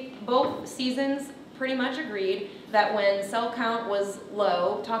see both seasons pretty much agreed that when cell count was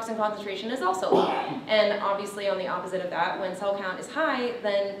low, toxin concentration is also low. And obviously on the opposite of that, when cell count is high,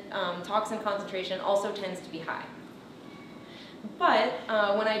 then toxin concentration also tends to be high. But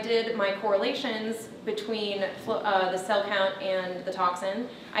when I did my correlations between the cell count and the toxin,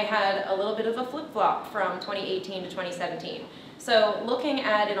 I had a little bit of a flip-flop from 2018 to 2017. So looking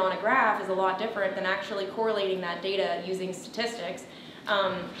at it on a graph is a lot different than actually correlating that data using statistics.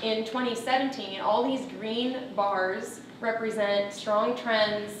 In 2017, all these green bars represent strong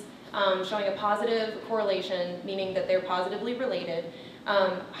trends showing a positive correlation, meaning that they're positively related,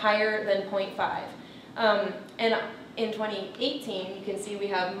 higher than 0.5. And in 2018, you can see we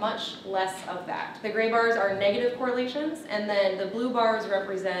have much less of that. The gray bars are negative correlations, and then the blue bars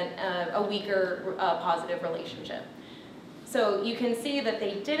represent a weaker positive relationship. So you can see that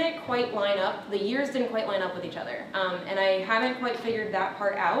they didn't quite line up, the years didn't quite line up with each other. And I haven't quite figured that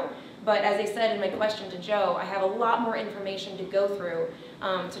part out, but as I said in my question to Joe, I have a lot more information to go through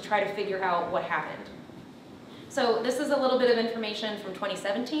to try to figure out what happened. So this is a little bit of information from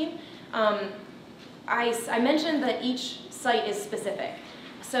 2017. I mentioned that each site is specific.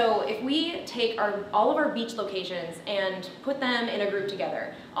 So if we take all of our beach locations and put them in a group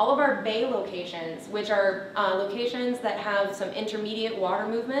together, all of our bay locations, which are locations that have some intermediate water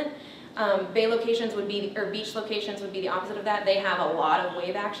movement, bay locations would be, or beach locations would be the opposite of that. They have a lot of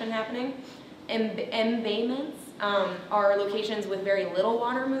wave action happening. Embayments are locations with very little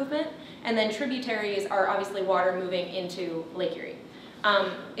water movement, and then tributaries are obviously water moving into Lake Erie.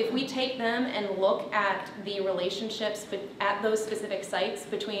 If we take them and look at the relationships at those specific sites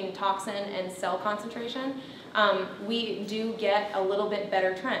between toxin and cell concentration, we do get a little bit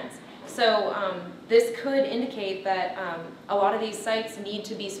better trends. So this could indicate that a lot of these sites need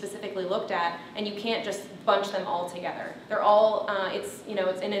to be specifically looked at, and you can't just bunch them all together. They're all, it's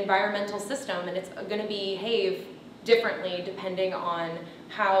an environmental system, and it's going to behave differently depending on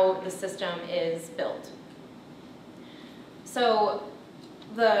how the system is built. So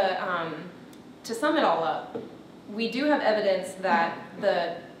to sum it all up, we do have evidence that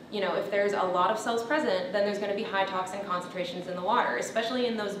if there's a lot of cells present, then there's going to be high toxin concentrations in the water, especially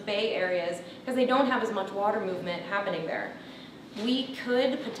in those bay areas, because they don't have as much water movement happening there. We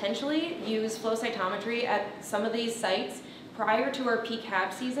could potentially use flow cytometry at some of these sites prior to our peak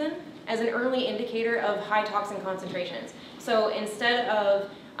HAB season as an early indicator of high toxin concentrations. So instead of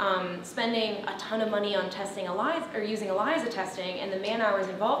spending a ton of money on testing ELISA or using ELISA testing and the man hours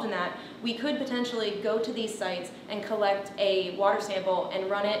involved in that, we could potentially go to these sites and collect a water sample and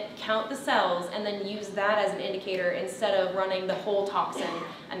run it, count the cells, and then use that as an indicator instead of running the whole toxin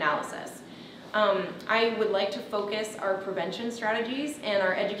analysis. I would like to focus our prevention strategies and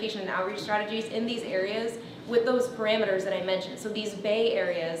our education and outreach strategies in these areas with those parameters that I mentioned. So these bay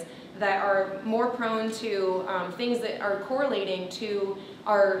areas that are more prone to things that are correlating to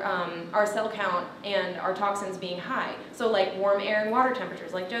our cell count and our toxins being high. So like warm air and water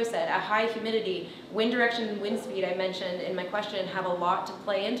temperatures, like Joe said, a high humidity, wind direction and wind speed I mentioned in my question have a lot to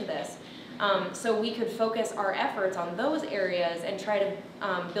play into this. So we could focus our efforts on those areas and try to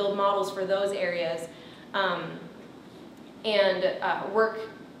build models for those areas and work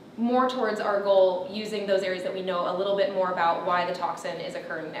more towards our goal using those areas that we know a little bit more about why the toxin is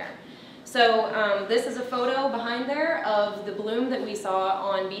occurring there. So this is a photo behind there of the bloom that we saw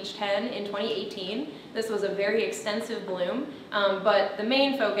on Beach 10 in 2018. This was a very extensive bloom, but the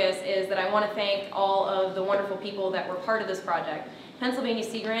main focus is that I want to thank all of the wonderful people that were part of this project. Pennsylvania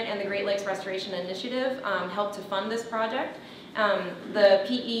Sea Grant and the Great Lakes Restoration Initiative helped to fund this project. The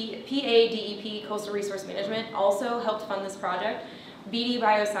PADEP Coastal Resource Management also helped fund this project. BD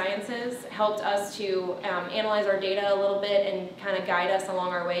Biosciences helped us to analyze our data a little bit and kind of guide us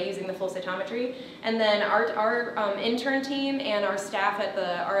along our way using the flow cytometry. And then our intern team and our staff at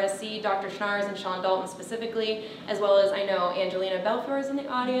the RSC, Dr. Schnars and Sean Dalton specifically, as well as I know Angelina Belfiore is in the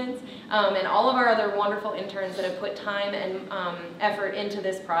audience, and all of our other wonderful interns that have put time and effort into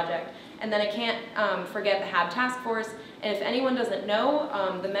this project. And then I can't forget the HAB Task Force. And if anyone doesn't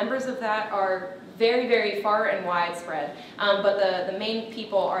know, the members of that are very, very far and widespread. But the main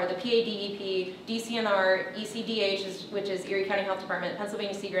people are the PADEP, DCNR, ECDH, which is Erie County Health Department,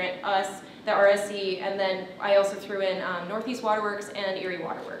 Pennsylvania Sea Grant, us, the RSC, and then I also threw in Northeast Waterworks and Erie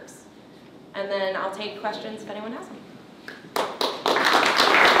Waterworks. And then I'll take questions if anyone has them.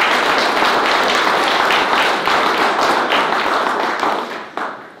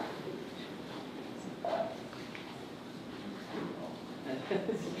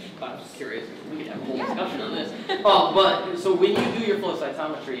 I'm just curious. We could have a whole discussion on this. But so when you do your flow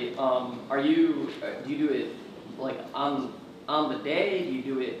cytometry, do you do it like on on the day? Do you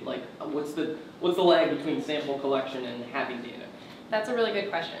do it like, what's the lag between sample collection and having data? That's a really good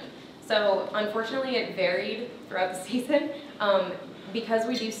question. So unfortunately it varied throughout the season. Because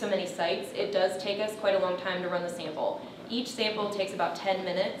we do so many sites, it does take us quite a long time to run the sample. Each sample takes about 10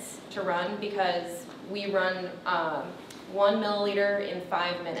 minutes to run because we run 1 milliliter in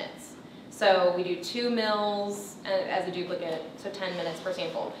 5 minutes. So we do 2 mils as a duplicate, so 10 minutes per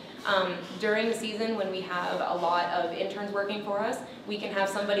sample. During the season, when we have a lot of interns working for us, we can have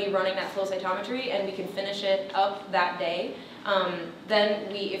somebody running that flow cytometry and we can finish it up that day.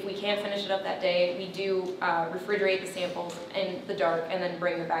 Then if we can't finish it up that day, we do refrigerate the samples in the dark and then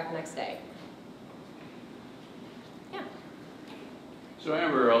bring them back the next day. Yeah. So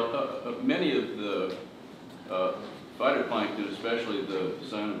Amber, many of the phytoplankton, especially the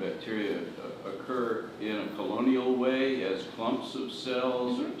cyanobacteria, occur in a colonial way as clumps of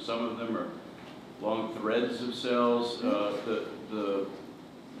cells, or some of them are long threads of cells. The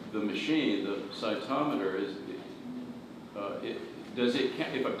machine, the cytometer, does it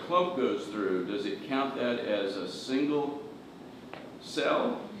count, if a clump goes through, does it count that as a single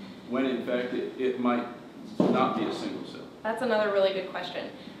cell when in fact it might not be a single cell? That's another really good question.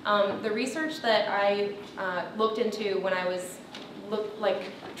 The research that I looked into when I was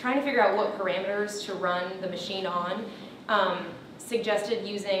trying to figure out what parameters to run the machine on suggested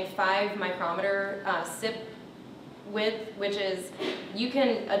using 5 micrometer SIP width, which is you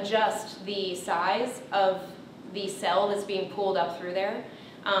can adjust the size of the cell that's being pulled up through there.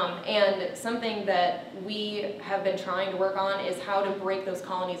 And something that we have been trying to work on is how to break those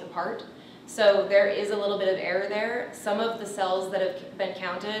colonies apart. So there is a little bit of error there. Some of the cells that have been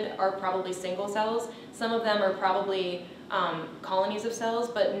counted are probably single cells. Some of them are probably colonies of cells,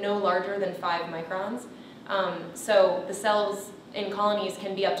 but no larger than 5 microns. So the cells in colonies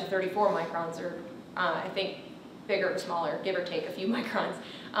can be up to 34 microns, or I think bigger or smaller, give or take a few microns.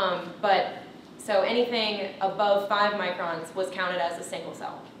 So anything above 5 microns was counted as a single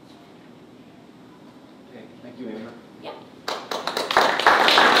cell. Okay, thank you, Amber. Yeah.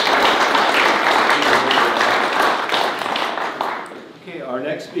 Okay, our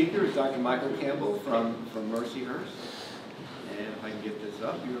next speaker is Dr. Michael Campbell from Mercyhurst. And if I can get this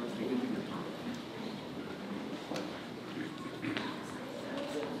up, you're good to go.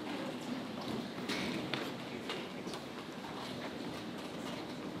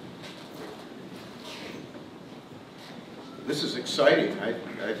 This is exciting.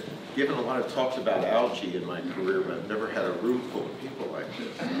 I've given a lot of talks about algae in my career, but I've never had a room full of people like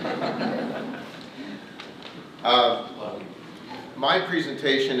this. My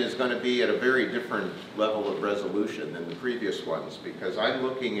presentation is going to be at a very different level of resolution than the previous ones because I'm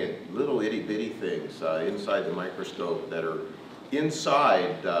looking at little itty-bitty things inside the microscope that are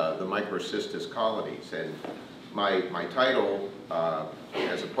inside the microcystis colonies. And my title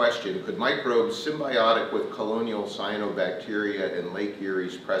has a question: could microbes symbiotic with colonial cyanobacteria in Lake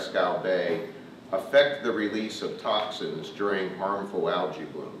Erie's Presque Bay affect the release of toxins during harmful algae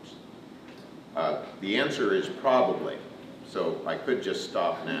blooms? The answer is probably, so I could just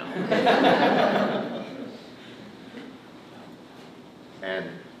stop now. And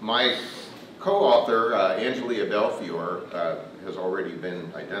my co-author, Angelia Belfiore, has already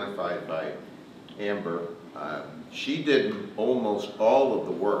been identified by Amber. She did almost all of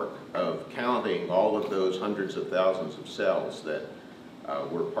the work of counting all of those hundreds of thousands of cells that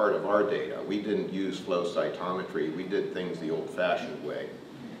were part of our data. We didn't use flow cytometry. We did things the old-fashioned way.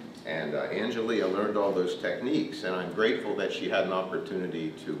 And Angelia learned all those techniques, and I'm grateful that she had an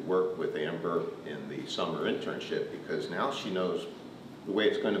opportunity to work with Amber in the summer internship because now she knows the way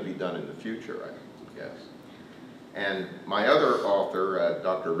it's going to be done in the future, I guess. And my other author,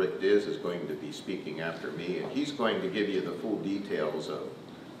 Dr. Rick Diz, is going to be speaking after me, and he's going to give you the full details of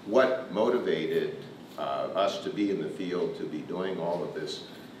what motivated us to be in the field, to be doing all of this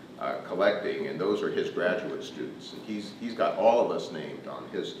collecting, and those are his graduate students. And he's got all of us named on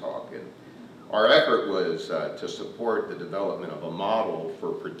his talk, and our effort was to support the development of a model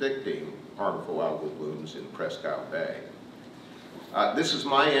for predicting harmful algal blooms in Presque Bay. This is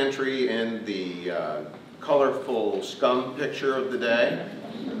my entry in the colorful scum picture of the day.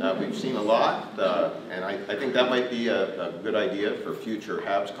 We've seen a lot, and I think that might be a good idea for future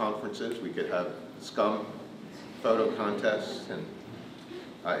HABS conferences. We could have scum photo contests, and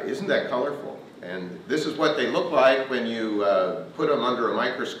isn't that colorful? And this is what they look like when you put them under a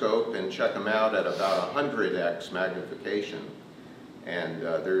microscope and check them out at about 100x magnification. And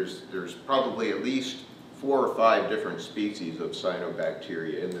there's probably at least 4 or 5 different species of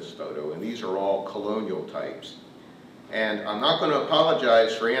cyanobacteria in this photo, and these are all colonial types. And I'm not going to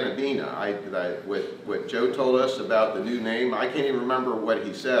apologize for Annabina. What Joe told us about the new name, I can't even remember what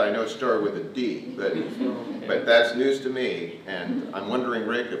he said. I know it started with a D, but that's news to me. And I'm wondering,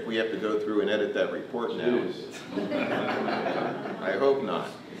 Rick, if we have to go through and edit that report now. I hope not.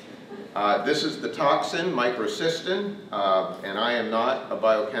 This is the toxin, microcystin, and I am not a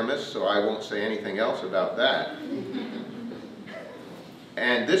biochemist, so I won't say anything else about that.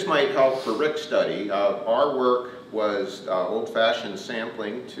 And this might help for Rick's study. Our work was old-fashioned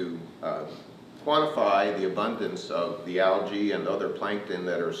sampling to quantify the abundance of the algae and other plankton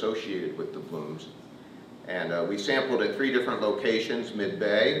that are associated with the blooms. And we sampled at 3 different locations,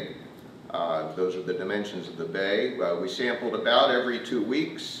 mid-bay. Those are the dimensions of the bay. We sampled about every 2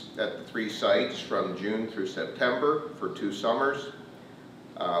 weeks at the 3 sites from June through September for 2 summers.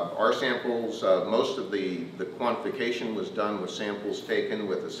 Our samples, most of the quantification was done with samples taken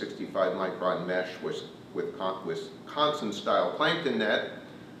with a 65 micron mesh with Wisconsin-style plankton net,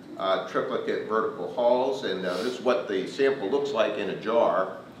 triplicate vertical hulls, and this is what the sample looks like in a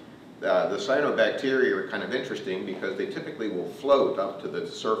jar. The cyanobacteria are kind of interesting because they typically will float up to the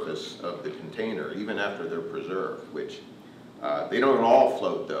surface of the container even after they're preserved, which they don't all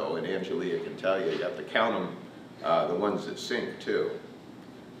float though, and Angelia can tell you, you have to count them, the ones that sink too.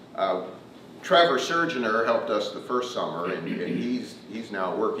 Trevor Surgener helped us the first summer, and he's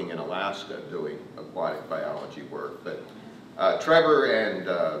now working in Alaska doing aquatic biology work. But Trevor and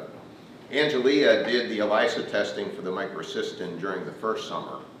Angelia did the ELISA testing for the microcystin during the first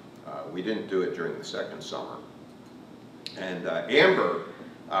summer. We didn't do it during the second summer. And Amber,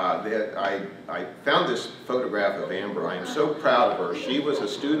 I found this photograph of Amber. I am so proud of her. She was a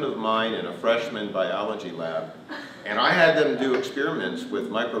student of mine in a freshman biology lab. And I had them do experiments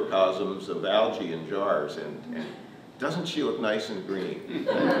with microcosms of algae in jars, and doesn't she look nice and green?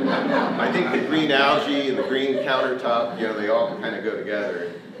 I think the green algae and the green countertop, you know, they all kind of go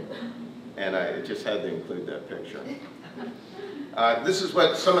together. And I just had to include that picture. This is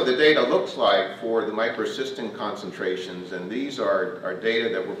what some of the data looks like for the microcystin concentrations, and these are data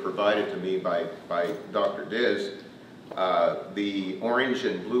that were provided to me by Dr. Diz. The orange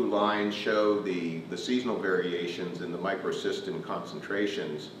and blue lines show the seasonal variations in the microcystin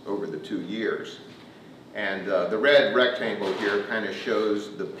concentrations over the 2 years. And the red rectangle here kind of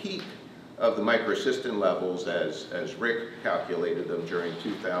shows the peak of the microcystin levels as Rick calculated them during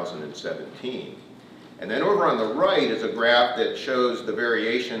 2017. And then over on the right is a graph that shows the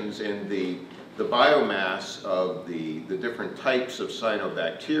variations in the biomass of the different types of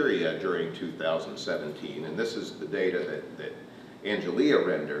cyanobacteria during 2017. And this is the data that Angelia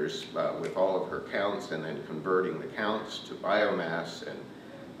renders with all of her counts and then converting the counts to biomass. And,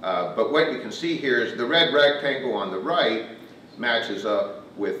 but what you can see here is the red rectangle on the right matches up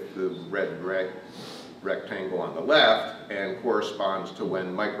with the red rectangle on the left and corresponds to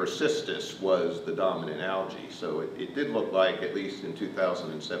when microcystis was the dominant algae. So it did look like, at least in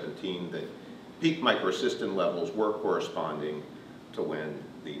 2017, that peak microcystin levels were corresponding to when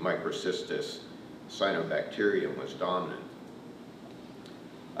the microcystis cyanobacterium was dominant.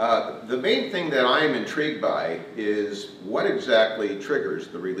 The main thing that I am intrigued by is what exactly triggers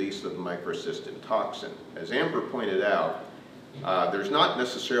the release of the microcystin toxin. As Amber pointed out, there's not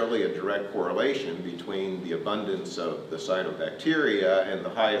necessarily a direct correlation between the abundance of the cyanobacteria and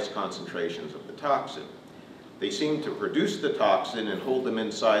the highest concentrations of the toxin. They seem to produce the toxin and hold them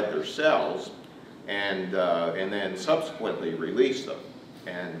inside their cells and then subsequently release them.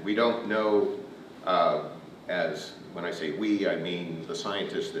 And we don't know, when I say we, I mean the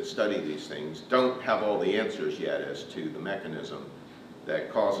scientists that study these things, don't have all the answers yet as to the mechanism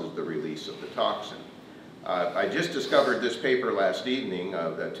that causes the release of the toxin. I just discovered this paper last evening,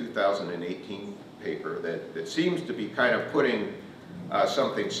 the 2018 paper, that seems to be kind of putting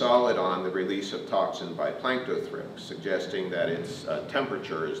something solid on the release of toxin by Planktothrix, suggesting that its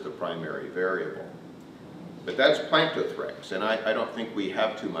temperature is the primary variable. But that's Planktothrix, and I don't think we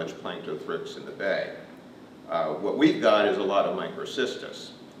have too much Planktothrix in the bay. What we've got is a lot of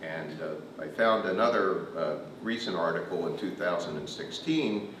microcystis, and I found another recent article in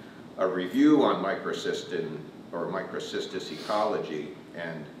 2016, a review on microcystin or microcystis ecology,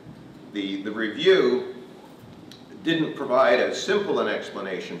 and the review didn't provide as simple an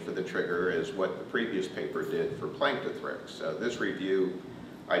explanation for the trigger as what the previous paper did for Planktothrix. This review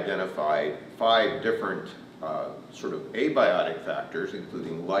identified 5 different sort of abiotic factors,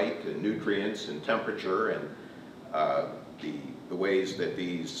 including light and nutrients and temperature, and the ways that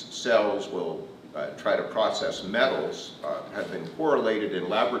these cells will try to process metals have been correlated in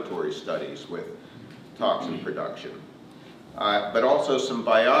laboratory studies with toxin production. But also some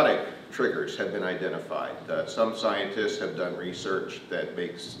biotic triggers have been identified. Some scientists have done research that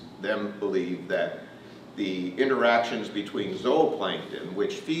makes them believe that the interactions between zooplankton,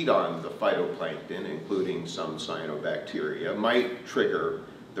 which feed on the phytoplankton, including some cyanobacteria, might trigger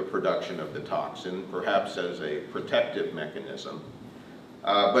the production of the toxin, perhaps as a protective mechanism.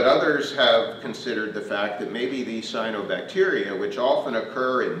 But others have considered the fact that maybe these cyanobacteria, which often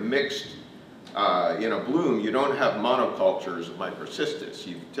occur in mixed, in a bloom, you don't have monocultures of microcystis.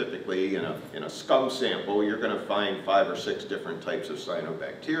 You typically, in a scum sample, you're going to find 5 or 6 different types of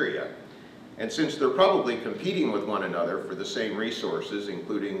cyanobacteria. And since they're probably competing with one another for the same resources,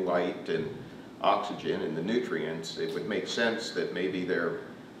 including light and oxygen and the nutrients, it would make sense that maybe they're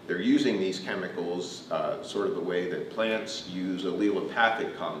using these chemicals sort of the way that plants use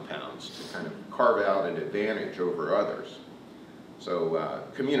allelopathic compounds to kind of carve out an advantage over others. So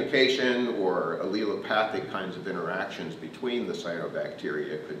communication or allelopathic kinds of interactions between the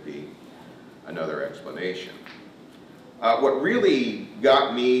cyanobacteria could be another explanation. What really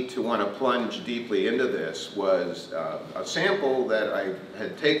got me to want to plunge deeply into this was a sample that I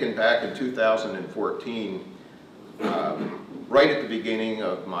had taken back in 2014, right at the beginning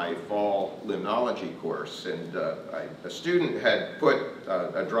of my fall limnology course. And a student had put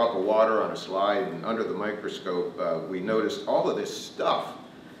a drop of water on a slide, and under the microscope we noticed all of this stuff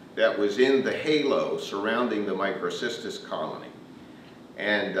that was in the halo surrounding the microcystis colony.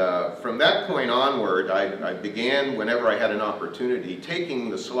 And from that point onward, I began, whenever I had an opportunity, taking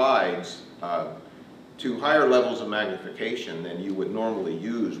the slides to higher levels of magnification than you would normally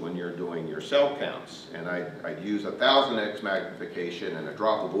use when you're doing your cell counts. And I'd use 1000x magnification and a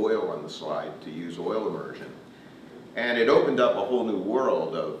drop of oil on the slide to use oil immersion. And it opened up a whole new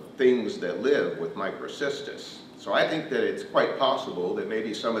world of things that live with microcystis. So I think that it's quite possible that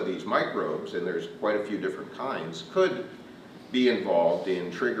maybe some of these microbes, and there's quite a few different kinds, could be involved in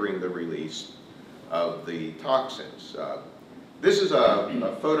triggering the release of the toxins. This is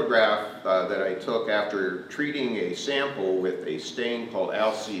a photograph that I took after treating a sample with a stain called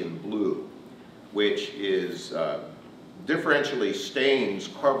Alcian blue, which is differentially stains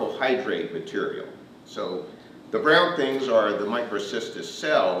carbohydrate material. So the brown things are the microcystis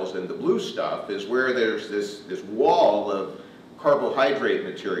cells, and the blue stuff is where there's this wall of carbohydrate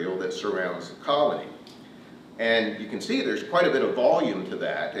material that surrounds the colony. And you can see there's quite a bit of volume to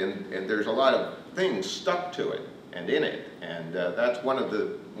that, and there's a lot of things stuck to it and in it. And that's one of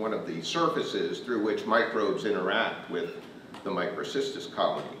the surfaces through which microbes interact with the microcystis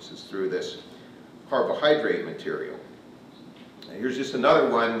colonies, is through this carbohydrate material. And here's just another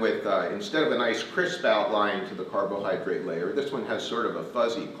one with, instead of a nice crisp outline to the carbohydrate layer, this one has sort of a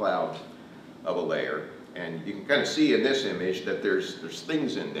fuzzy cloud of a layer. And you can kind of see in this image that there's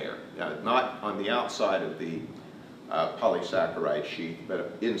things in there, not on the outside of the polysaccharide sheath,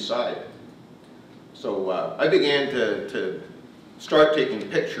 but inside it. So I began to start taking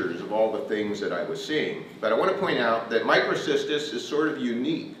pictures of all the things that I was seeing. But I want to point out that microcystis is sort of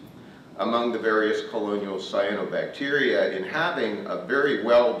unique among the various colonial cyanobacteria in having a very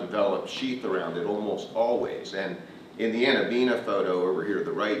well-developed sheath around it almost always. And in the Anabina photo over here to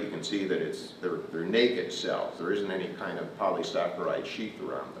the right, you can see that they're naked cells. There isn't any kind of polysaccharide sheath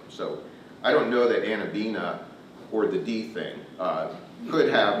around them. So I don't know that Anabina, or the D thing, could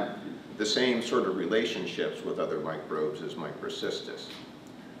have the same sort of relationships with other microbes as microcystis.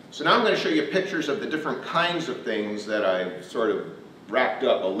 So now I'm going to show you pictures of the different kinds of things that I've sort of wrapped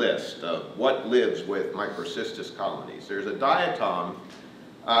up a list of what lives with microcystis colonies. There's a diatom,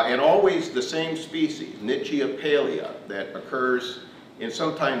 and always the same species, Nitzschia palea, that occurs in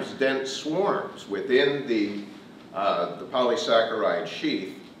sometimes dense swarms within the polysaccharide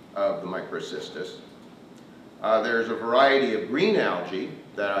sheath of the microcystis. There's a variety of green algae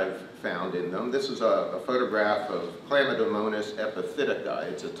that I've found in them. This is a photograph of Chlamydomonas epiphytica.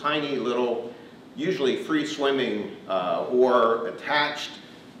 It's a tiny little, usually free-swimming or attached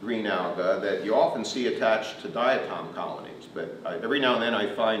green alga that you often see attached to diatom colonies. But every now and then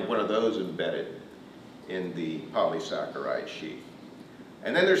I find one of those embedded in the polysaccharide sheath.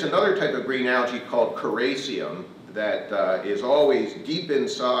 And then there's another type of green algae called Caracium that is always deep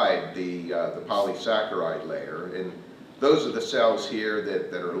inside the polysaccharide layer. And those are the cells here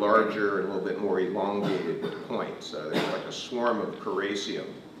that are larger and a little bit more elongated with points. There's like a swarm of Caracium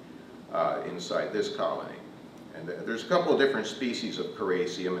inside this colony. And there's a couple of different species of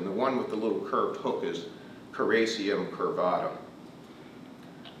Caracium, and the one with the little curved hook is Caracium curvatum.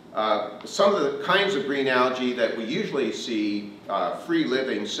 Some of the kinds of green algae that we usually see free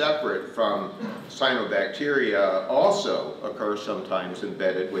living separate from cyanobacteria also occur sometimes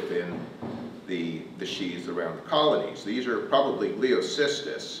embedded within the sheaths around the colonies. These are probably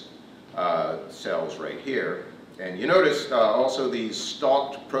Leucystis cells right here. And you notice also these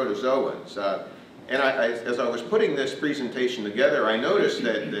stalked protozoans. And as I was putting this presentation together, I noticed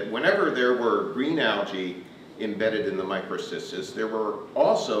that whenever there were green algae embedded in the microcystis, there were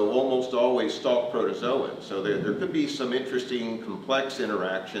also almost always stalked protozoans. So there could be some interesting complex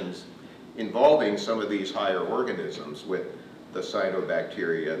interactions involving some of these higher organisms with the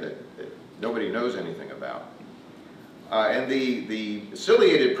cyanobacteria that nobody knows anything about. And the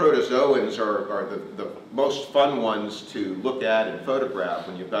ciliated protozoans are the most fun ones to look at and photograph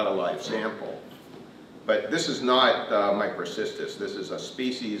when you've got a live sample. But this is not microcystis. This is a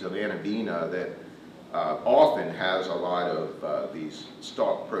species of Anabina that often has a lot of these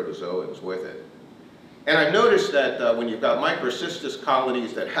stalked protozoans with it. And I've noticed that when you've got microcystis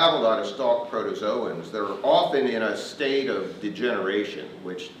colonies that have a lot of stalked protozoans, they're often in a state of degeneration,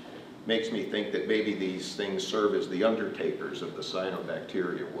 which makes me think that maybe these things serve as the undertakers of the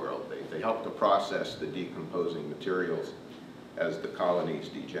cyanobacteria world. They help to process the decomposing materials as the colonies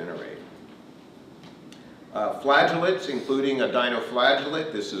degenerate. Flagellates, including a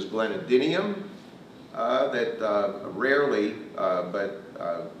dinoflagellate. This is Glenodidium, that rarely, but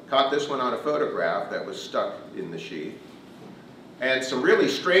caught this one on a photograph that was stuck in the sheath. And some really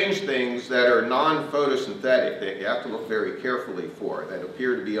strange things that are non-photosynthetic that you have to look very carefully for, that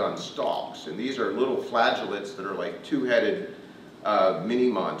appear to be on stalks. And these are little flagellates that are like two-headed mini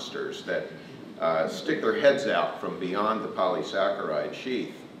monsters that stick their heads out from beyond the polysaccharide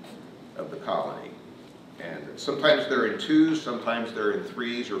sheath of the colony. And sometimes they're in 2s, sometimes they're in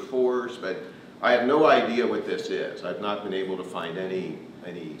 3s or 4s, but I have no idea what this is. I've not been able to find any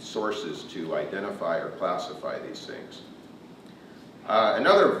sources to identify or classify these things.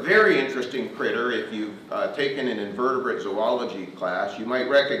 Another very interesting critter, if you've taken an invertebrate zoology class, you might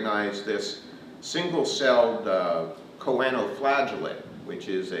recognize this single-celled choanoflagellate, which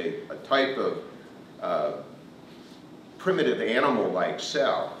is a type of primitive animal-like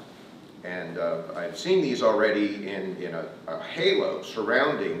cell. And I've seen these already in a halo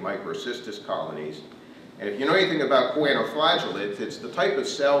surrounding microcystis colonies. And if you know anything about choanoflagellates, it's the type of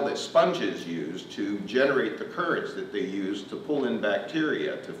cell that sponges use to generate the currents that they use to pull in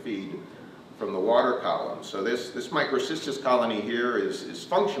bacteria to feed from the water column. So this microcystis colony here is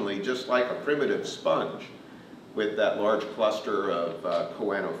functionally just like a primitive sponge with that large cluster of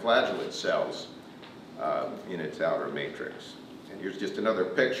choanoflagellate cells in its outer matrix. And here's just another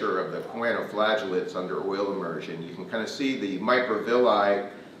picture of the choanoflagellates under oil immersion. You can kind of see the microvilli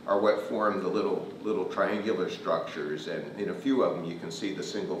are what form the little triangular structures, and in a few of them you can see the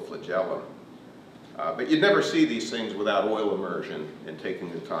single flagellum. But you'd never see these things without oil immersion and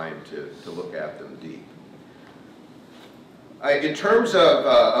taking the time to look at them deep. In terms of,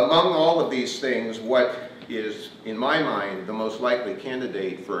 among all of these things, what is, in my mind, the most likely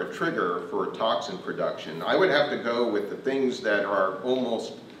candidate for a trigger for toxin production, I would have to go with the things that are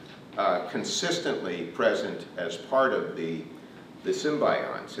almost consistently present as part of the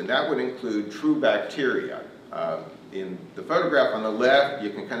symbionts, and that would include true bacteria. In the photograph on the left, you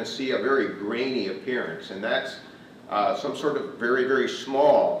can kind of see a very grainy appearance, and that's some sort of very, very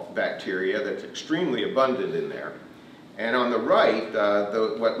small bacteria that's extremely abundant in there. And on the right,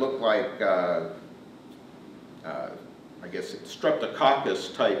 what look like, I guess,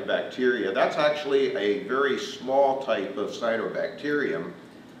 streptococcus type bacteria, that's actually a very small type of cyanobacterium,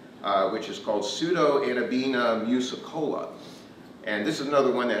 which is called Pseudoanabina musicola. And this is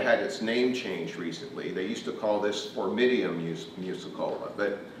another one that had its name changed recently. They used to call this Formidium musicola.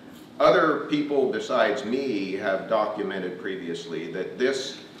 But other people besides me have documented previously that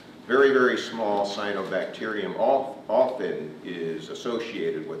this very, very small cyanobacterium often is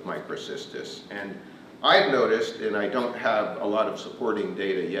associated with microcystis. And I've noticed, and I don't have a lot of supporting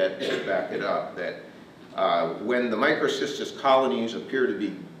data yet to back it up, that when the microcystis colonies appear to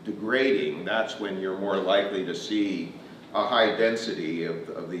be degrading, that's when you're more likely to see a high density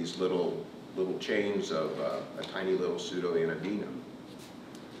of these little chains of a tiny little pseudoanabina.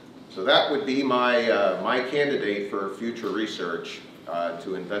 So that would be my candidate for future research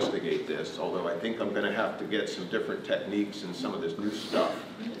to investigate this, although I think I'm going to have to get some different techniques and some of this new stuff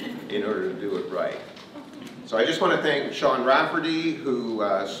in order to do it right. So I just want to thank Sean Rafferty, who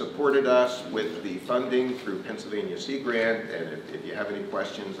supported us with the funding through Pennsylvania Sea Grant, and if you have any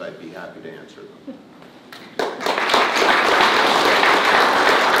questions, I'd be happy to answer them.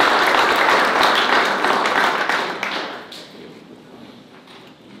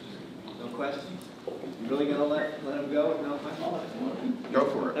 Really gonna let him go with no questions? Go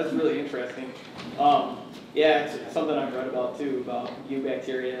for it. That's really interesting. Yeah, it's something I've read about too, about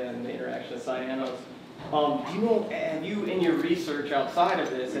eubacteria and the interaction of cyanos. Do you know, have you, in your research outside of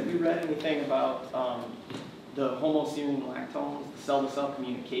this, have you read anything about the homoserine lactones, the cell-to-cell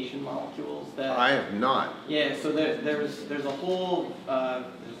communication molecules? That I have not. Yeah, so there's a whole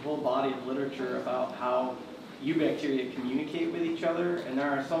body of literature about how eubacteria communicate with each other, and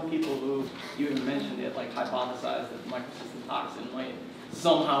there are some people who, you even mentioned it, like hypothesize that microcystin toxin might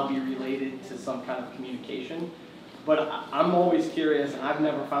somehow be related to some kind of communication. But I'm always curious, and I've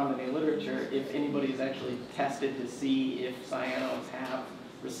never found any literature, if anybody's actually tested to see if cyanos have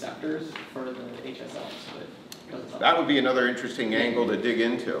receptors for the HSLs. That would be another interesting angle to dig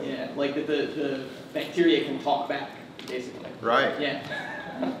into. Yeah, like that the bacteria can talk back, basically. Right. Yeah.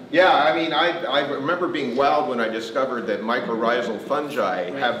 Yeah, I mean, I remember being wowed when I discovered that mycorrhizal fungi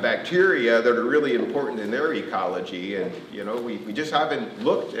have bacteria that are really important in their ecology, and you know, we just haven't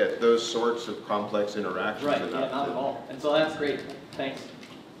looked at those sorts of complex interactions. Right, yeah, not at all. And so that's great. Thanks.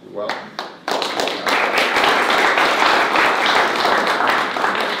 You're welcome.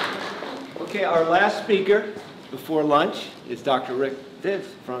 Okay, our last speaker before lunch is Dr. Rick Diz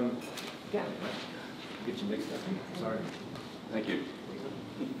from, get you mixed up. Sorry. Thank you.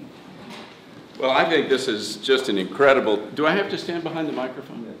 Well, I think this is just an incredible, do I have to stand behind the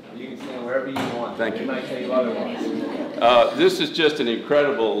microphone? You can stand wherever you want. Thank you. They might tell you otherwise. This is just an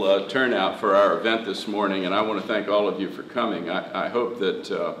incredible turnout for our event this morning, and I want to thank all of you for coming. I hope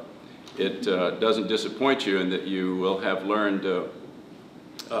that it doesn't disappoint you and that you will have learned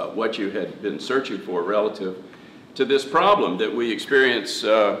what you had been searching for relative to this problem that we experience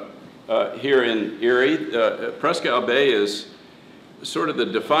here in Erie. Presque Bay is sort of the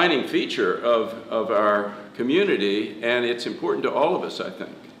defining feature of our community, and it's important to all of us, I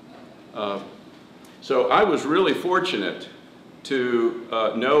think. So I was really fortunate to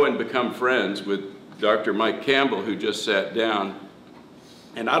know and become friends with Dr. Mike Campbell, who just sat down.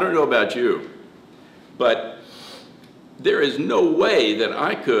 And I don't know about you, but there is no way that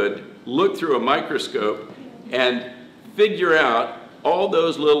I could look through a microscope and figure out all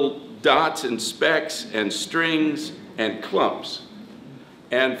those little dots and specks and strings and clumps.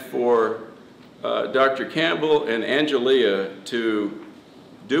 And for Dr. Campbell and Angelia to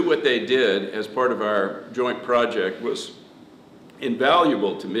do what they did as part of our joint project was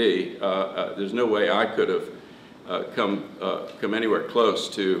invaluable to me. There's no way I could have come anywhere close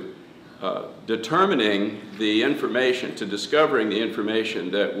to determining the information, to discovering the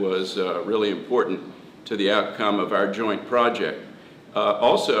information that was really important to the outcome of our joint project.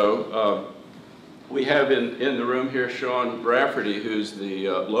 Also, we have in the room here Sean Rafferty, who's the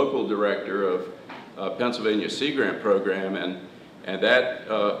local director of Pennsylvania Sea Grant Program, and that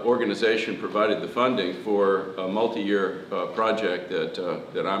organization provided the funding for a multi-year project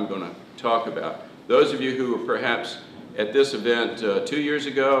that I'm going to talk about. Those of you who were perhaps at this event 2 years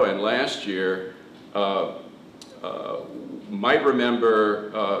ago and last year might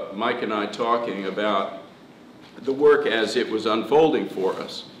remember Mike and I talking about the work as it was unfolding for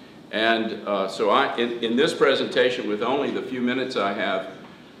us. And so in this presentation, with only the few minutes I have,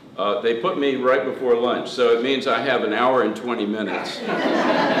 they put me right before lunch, so it means I have an hour and 20 minutes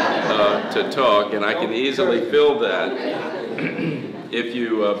to talk, and I can easily fill that. If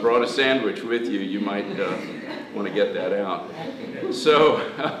you brought a sandwich with you, you might want to get that out. So,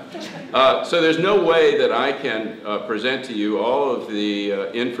 so there's no way that I can present to you all of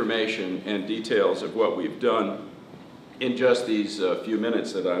the information and details of what we've done in just these few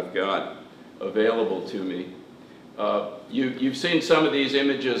minutes that I've got available to me. You've seen some of these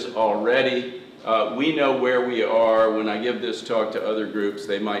images already. We know where we are. When I give this talk to other groups,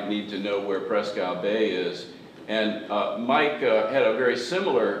 they might need to know where Presque Bay is. And Mike had a very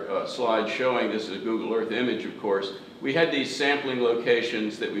similar slide showing, this is a Google Earth image, of course. We had these sampling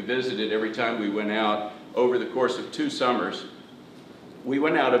locations that we visited every time we went out over the course of 2 summers. We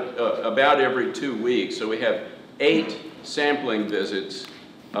went out about every 2 weeks, so we have 8 sampling visits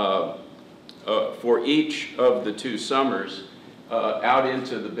for each of the 2 summers out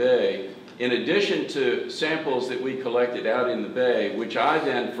into the bay, in addition to samples that we collected out in the bay, which I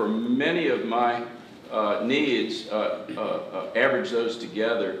then, for many of my needs, average those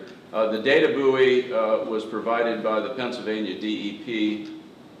together. The data buoy was provided by the Pennsylvania DEP.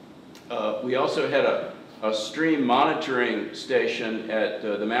 We also had a stream monitoring station at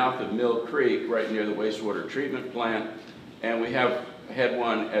the mouth of Mill Creek, right near the wastewater treatment plant, and we have had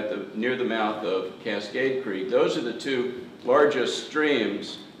one at near the mouth of Cascade Creek. Those are the 2 largest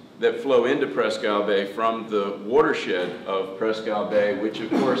streams that flow into Presque Bay from the watershed of Presque Bay, which of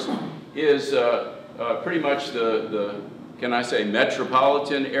course is pretty much the, can I say,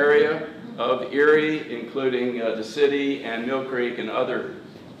 metropolitan area of Erie, including the city and Mill Creek and other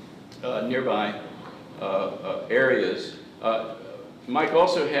nearby areas. Mike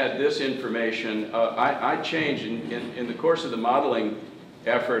also had this information. I changed, in the course of the modeling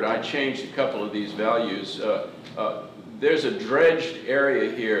effort, I changed a couple of these values. There's a dredged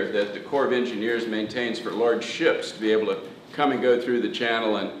area here that the Corps of Engineers maintains for large ships to be able to come and go through the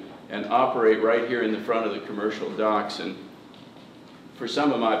channel and operate right here in the front of the commercial docks. And for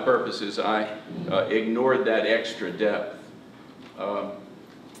some of my purposes, I ignored that extra depth.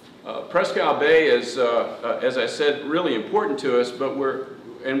 Presque Bay is, as I said, really important to us, but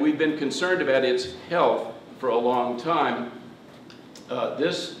we've been concerned about its health for a long time.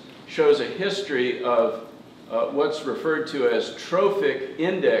 This shows a history of what's referred to as trophic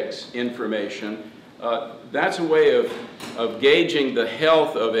index information. That's a way of gauging the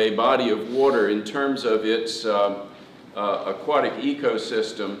health of a body of water in terms of its aquatic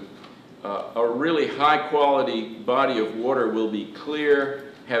ecosystem. A really high quality body of water will be clear,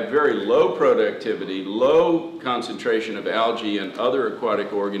 have very low productivity, low concentration of algae and other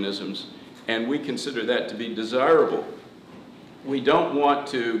aquatic organisms, and we consider that to be desirable. We don't want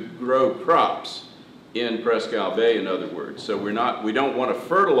to grow crops in Presque Bay, in other words. So we don't want to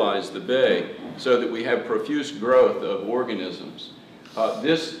fertilize the bay so that we have profuse growth of organisms.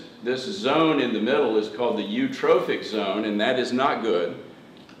 This zone in the middle is called the eutrophic zone, and that is not good.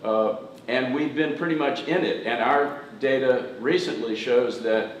 And we've been pretty much in it, and our data recently shows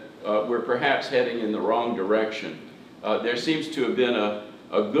that we're perhaps heading in the wrong direction. There seems to have been a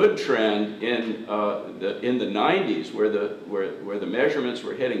good trend in the 90s where the measurements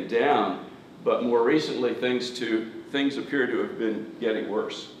were heading down, but more recently things appear to have been getting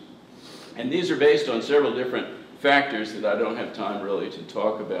worse. And these are based on several different factors that I don't have time really to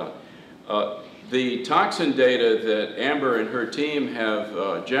talk about. The toxin data that Amber and her team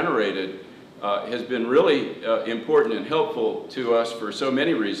have generated has been really important and helpful to us for so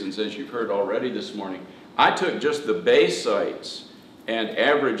many reasons, as you've heard already this morning. I took just the bay sites and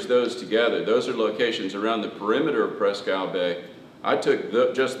averaged those together. Those are locations around the perimeter of Presque Bay. I took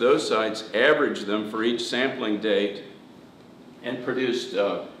just those sites, averaged them for each sampling date, and produced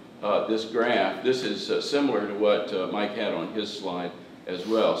this graph. This is similar to what Mike had on his slide as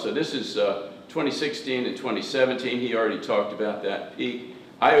well. So this is 2016 and 2017. He already talked about that peak.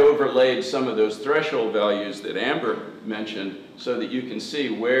 I overlaid some of those threshold values that Amber mentioned so that you can see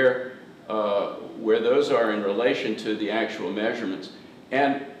where those are in relation to the actual measurements.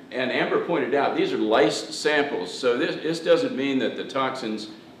 And Amber pointed out, these are lysed samples, so this doesn't mean that the toxins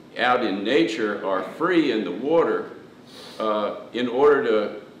out in nature are free in the water. In order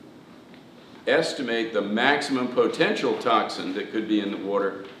to estimate the maximum potential toxin that could be in the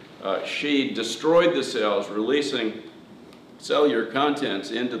water, she destroyed the cells, releasing cellular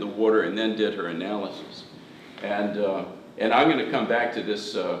contents into the water, and then did her analysis. And I'm going to come back to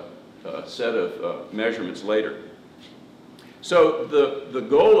this set of measurements later. So the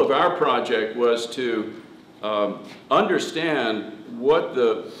goal of our project was to understand what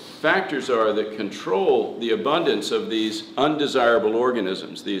the factors are that control the abundance of these undesirable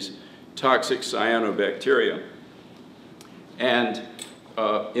organisms, these toxic cyanobacteria. And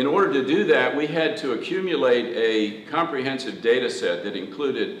in order to do that, we had to accumulate a comprehensive data set that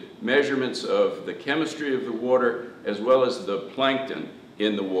included measurements of the chemistry of the water as well as the plankton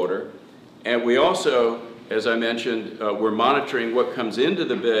in the water. And we also, as I mentioned, we're monitoring what comes into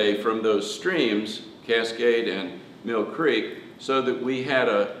the bay from those streams, Cascade and Mill Creek, so that we had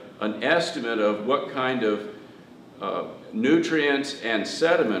an estimate of what kind of nutrients and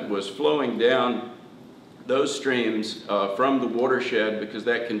sediment was flowing down those streams from the watershed, because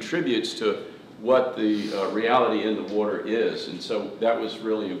that contributes to what the reality in the water is. And so that was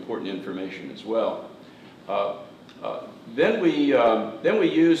really important information as well. Then we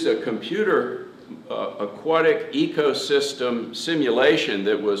used a computer aquatic ecosystem simulation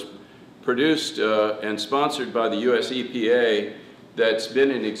that was produced and sponsored by the US EPA that's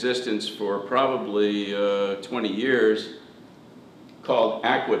been in existence for probably 20 years, called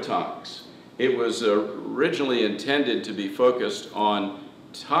Aquatox. It was originally intended to be focused on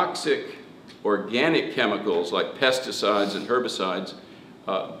toxic organic chemicals like pesticides and herbicides,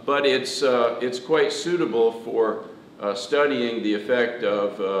 but it's quite suitable for studying the effect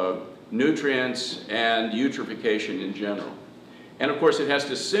of nutrients and eutrophication in general. And of course, it has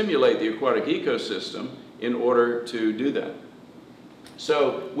to simulate the aquatic ecosystem in order to do that.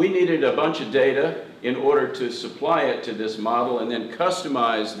 So we needed a bunch of data in order to supply it to this model and then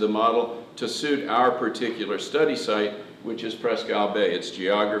customize the model to suit our particular study site, which is Presque Bay. Its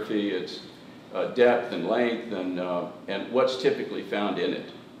geography, its depth and length, and what's typically found in it.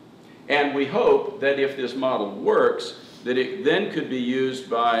 And we hope that if this model works, that it then could be used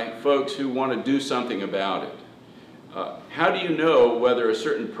by folks who want to do something about it. How do you know whether a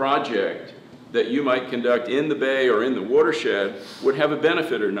certain project that you might conduct in the bay or in the watershed would have a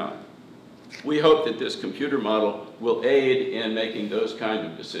benefit or not? We hope that this computer model will aid in making those kind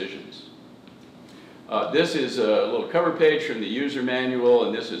of decisions. This is a little cover page from the user manual,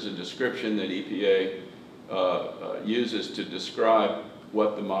 and this is a description that EPA uses to describe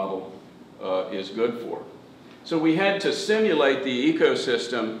what the model is good for. So we had to simulate the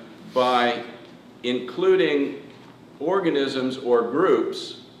ecosystem by including organisms or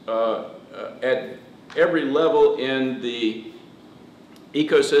groups at every level in the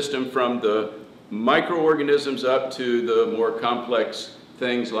ecosystem, from the microorganisms up to the more complex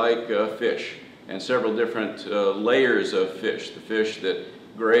things like fish, and several different layers of fish. The fish that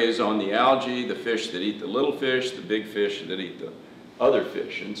graze on the algae, the fish that eat the little fish, the big fish that eat the other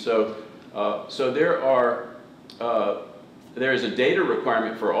fish. And so, there is a data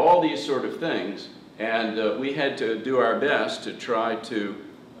requirement for all these sort of things, and we had to do our best to try to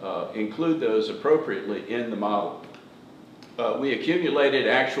include those appropriately in the model. We accumulated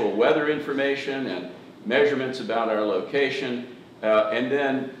actual weather information and measurements about our location, and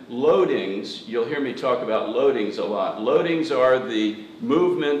then loadings. You'll hear me talk about loadings a lot. Loadings are the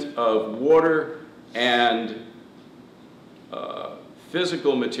movement of water and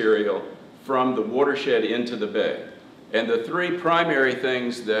physical material from the watershed into the bay. And the three primary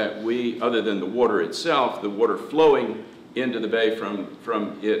things that we, other than the water itself, the water flowing into the bay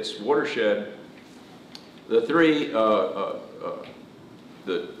from its watershed, the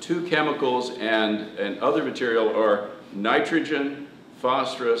two chemicals and other material are nitrogen,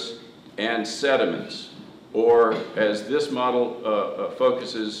 phosphorus, and sediments, or as this model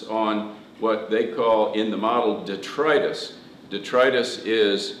focuses on what they call in the model detritus. Detritus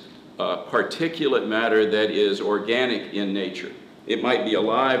is particulate matter that is organic in nature. It might be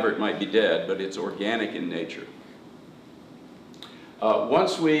alive or it might be dead, but it's organic in nature.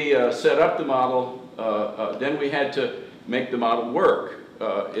 Once we set up the model, then we had to make the model work.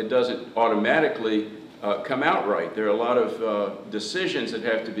 It doesn't automatically come out right. There are a lot of decisions that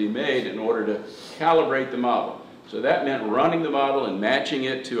have to be made in order to calibrate the model. So that meant running the model and matching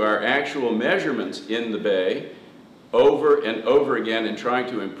it to our actual measurements in the bay over and over again, and trying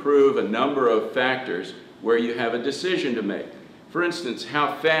to improve a number of factors where you have a decision to make. For instance,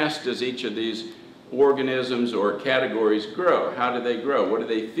 how fast does each of these organisms or categories grow? How do they grow? What do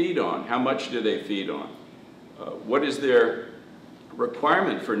they feed on? How much do they feed on? What is their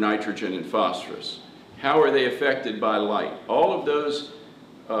requirement for nitrogen and phosphorus? How are they affected by light? All of those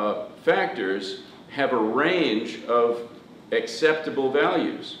factors have a range of acceptable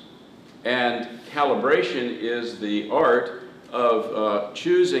values. And calibration is the art of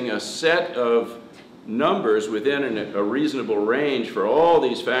choosing a set of numbers within a reasonable range for all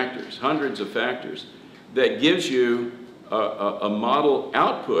these factors, hundreds of factors, that gives you a model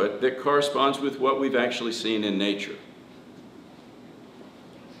output that corresponds with what we've actually seen in nature.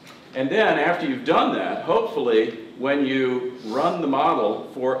 And then after you've done that, hopefully when you run the model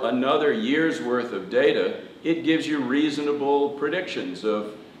for another year's worth of data, it gives you reasonable predictions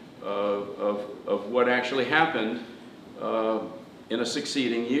of what actually happened in a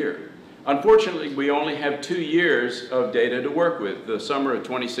succeeding year. Unfortunately, we only have 2 years of data to work with, the summer of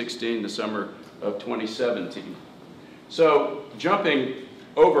 2016, the summer of 2017. So jumping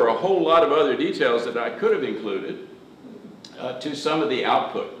over a whole lot of other details that I could have included to some of the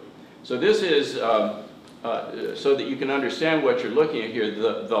output. So this is so that you can understand what you're looking at here.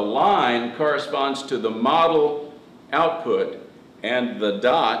 The line corresponds to the model output, and the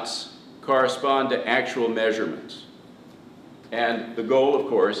dots correspond to actual measurements. And the goal, of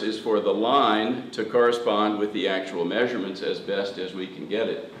course, is for the line to correspond with the actual measurements as best as we can get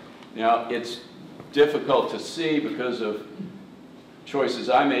it. Now, it's difficult to see because of choices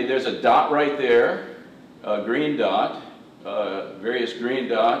I made. There's a dot right there, a green dot, various green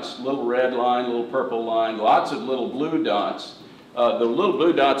dots, little red line, little purple line, lots of little blue dots. The little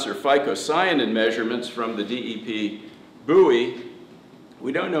blue dots are phycocyanin measurements from the DEP buoy.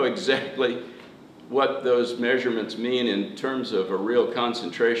 We don't know exactly what those measurements mean in terms of a real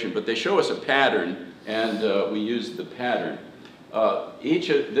concentration, but they show us a pattern, and we use the pattern.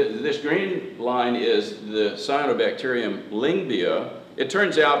 This green line is the cyanobacterium Lingbia. It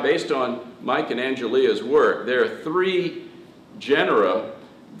turns out, based on Mike and Angelia's work, there are 3 genera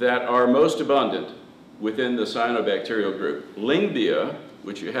that are most abundant within the cyanobacterial group. Lingbia,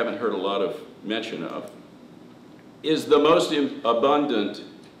 which you haven't heard a lot of mention of, is the most abundant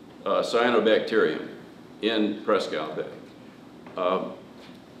cyanobacterium in Presque Bay.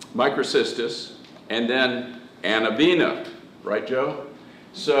 Microcystis, and then Anabina, right, Joe?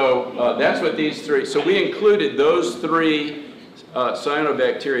 So that's what these three, so we included those three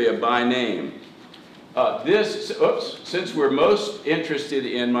cyanobacteria by name. Since we're most interested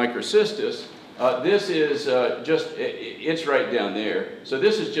in microcystis, this is it's right down there. So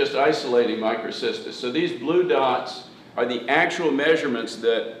this is just isolating microcystis. So these blue dots are the actual measurements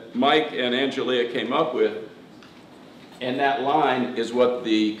that Mike and Angelia came up with, and that line is what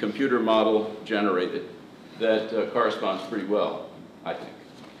the computer model generated. That corresponds pretty well, I think,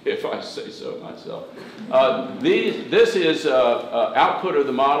 if I say so myself. This is output of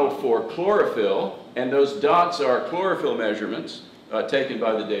the model for chlorophyll, and those dots are chlorophyll measurements taken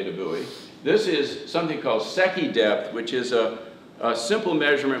by the data buoy. This is something called Secchi depth, which is a simple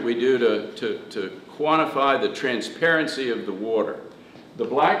measurement we do to quantify the transparency of the water. The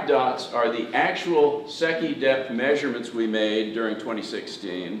black dots are the actual Secchi depth measurements we made during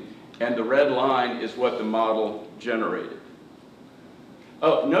 2016, and the red line is what the model generated.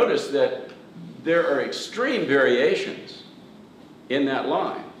 Oh, notice that there are extreme variations in that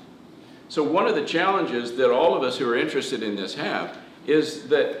line. So one of the challenges that all of us who are interested in this have is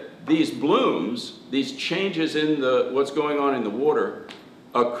that these blooms, these changes in what's going on in the water,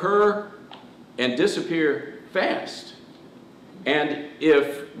 occur and disappear fast. And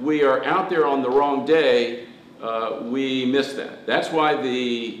if we are out there on the wrong day, we miss that. That's why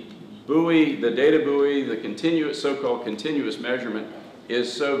the buoy, the data buoy, the continuous, so-called continuous measurement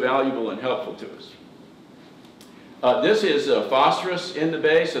is so valuable and helpful to us. This is phosphorus in the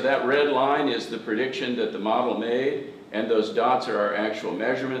bay, so that red line is the prediction that the model made, and those dots are our actual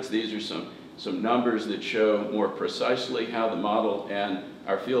measurements. These are some numbers that show more precisely how the model and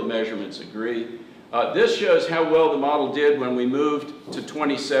our field measurements agree. This shows how well the model did when we moved to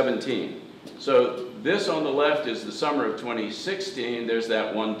 2017. So this on the left is the summer of 2016. There's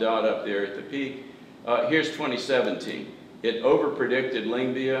that one dot up there at the peak. Here's 2017. It overpredicted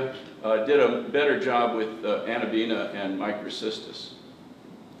Lingvia, did a better job with Anabina and microcystis.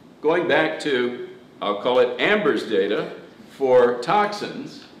 Going back to, I'll call it Amber's data for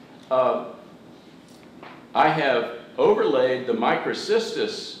toxins, I have overlaid the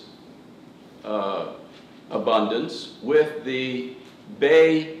microcystis abundance with the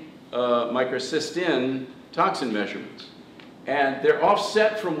bay microcystin toxin measurements. And they're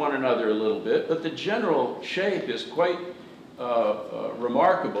offset from one another a little bit, but the general shape is quite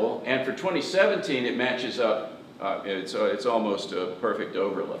remarkable. And for 2017, it matches up. It's almost a perfect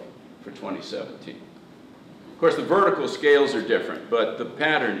overlay for 2017. Of course, the vertical scales are different, but the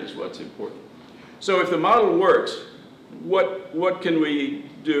pattern is what's important. So if the model works, what can we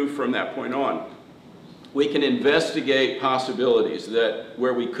do from that point on? We can investigate possibilities that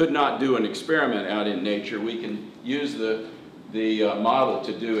where we could not do an experiment out in nature, we can use the model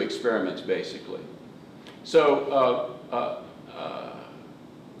to do experiments, basically. So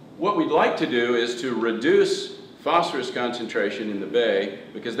what we'd like to do is to reduce phosphorus concentration in the bay,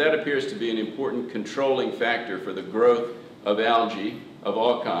 because that appears to be an important controlling factor for the growth of algae of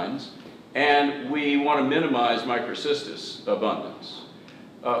all kinds, and we want to minimize microcystis abundance.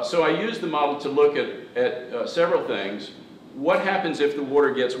 So I use the model to look at several things. What happens if the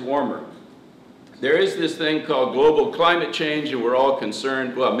water gets warmer? There is this thing called global climate change, and we're all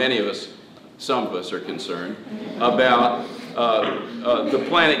concerned, well, many of us, some of us are concerned about the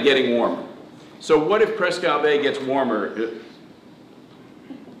planet getting warmer. So what if Presque Bay gets warmer?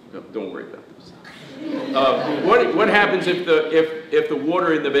 Don't worry about this. What happens if the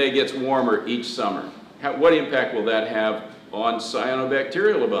water in the bay gets warmer each summer? What impact will that have on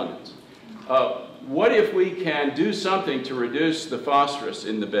cyanobacterial abundance? What if we can do something to reduce the phosphorus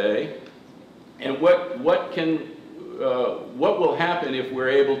in the bay? And what will happen if we're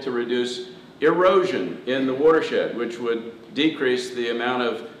able to reduce erosion in the watershed, which would decrease the amount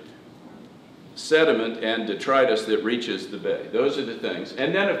of sediment and detritus that reaches the bay? Those are the things.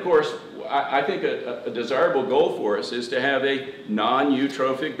 And then, of course, I think a desirable goal for us is to have a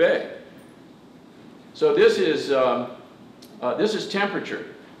non-eutrophic bay. So this is temperature.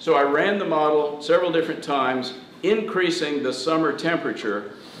 So I ran the model several different times, increasing the summer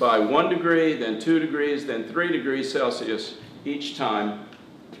temperature by 1 degree, then 2 degrees, then 3 degrees Celsius each time.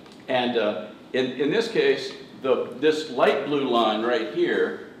 And in this case, this light blue line right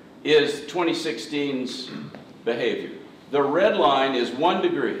here is 2016's behavior. The red line is 1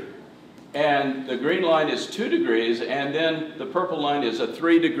 degree, and the green line is 2 degrees, and then the purple line is a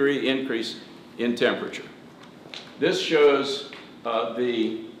 3-degree increase in temperature. This shows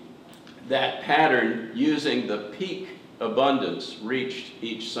that pattern using the peak abundance reached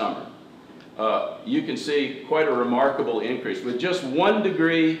each summer. You can see quite a remarkable increase. With just 1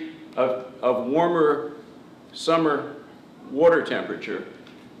 degree of warmer summer water temperature,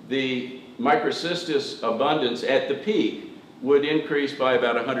 the microcystis abundance at the peak would increase by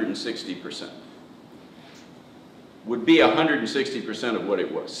about 160%. Would be 160% of what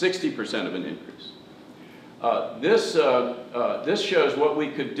it was, 60% of an increase. This shows what we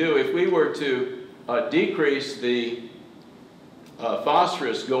could do if we were to decrease the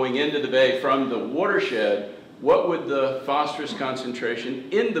phosphorus going into the bay from the watershed. What would the phosphorus concentration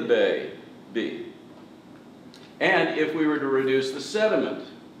in the bay be? And if we were to reduce the sediment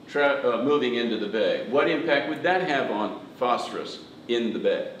moving into the bay, what impact would that have on phosphorus in the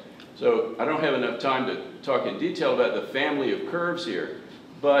bay? So I don't have enough time to talk in detail about the family of curves here,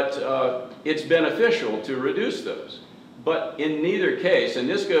 but it's beneficial to reduce those. But in neither case, and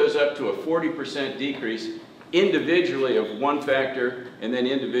this goes up to a 40% decrease individually of one factor and then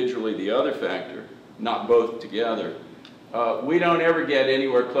individually the other factor, not both together, we don't ever get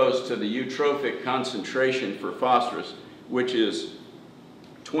anywhere close to the eutrophic concentration for phosphorus, which is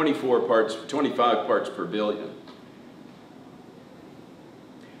 25 parts per billion.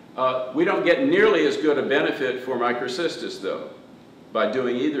 We don't get nearly as good a benefit for microcystis, though, by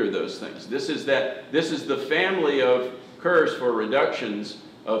doing either of those things. This is the family of curves for reductions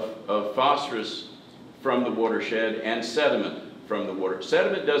of phosphorus from the watershed and sediment from the water.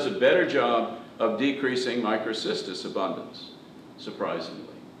 Sediment does a better job of decreasing microcystis abundance,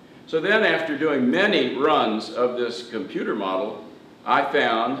 surprisingly. So then, after doing many runs of this computer model, I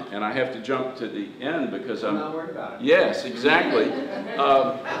found, and I have to jump to the end because I'm not worried about it. Yes, exactly.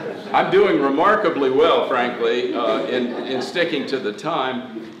 I'm doing remarkably well, frankly, in sticking to the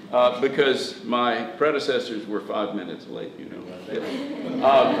time because my predecessors were 5 minutes late, you know.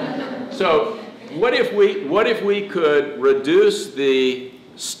 So what if we could reduce the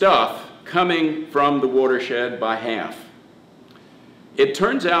stuff coming from the watershed by half? It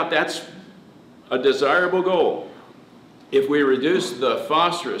turns out that's a desirable goal. If we reduce the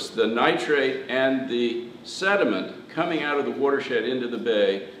phosphorus, the nitrate, and the sediment coming out of the watershed into the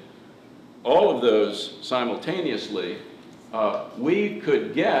bay, all of those simultaneously, we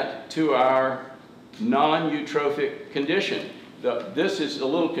could get to our non-eutrophic condition. This is a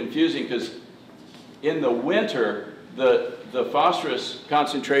little confusing because in the winter, the phosphorus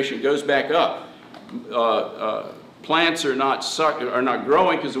concentration goes back up. Plants are not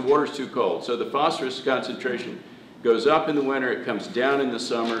growing because the water's too cold. So the phosphorus concentration goes up in the winter, it comes down in the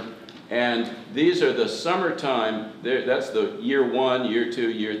summer, and these are the summertime, that's the year 1, year 2,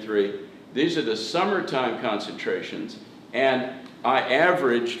 year 3. These are the summertime concentrations, and I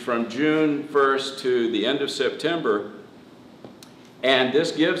averaged from June 1st to the end of September, and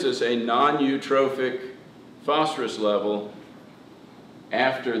this gives us a non-eutrophic phosphorus level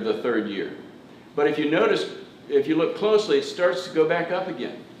after the 3rd year. But if you notice, if you look closely, it starts to go back up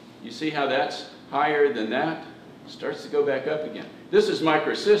again. You see how that's higher than that? Starts to go back up again. This is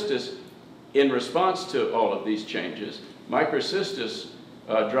microcystis in response to all of these changes. Microcystis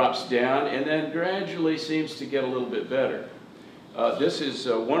drops down and then gradually seems to get a little bit better. This is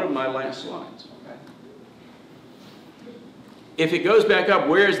one of my last slides. If it goes back up,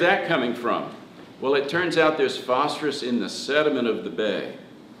 where is that coming from? Well, it turns out there's phosphorus in the sediment of the bay.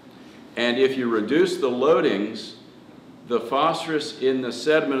 And if you reduce the loadings, the phosphorus in the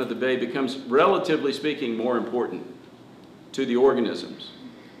sediment of the bay becomes, relatively speaking, more important to the organisms.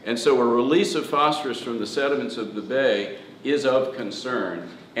 And so a release of phosphorus from the sediments of the bay is of concern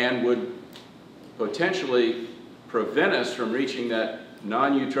and would potentially prevent us from reaching that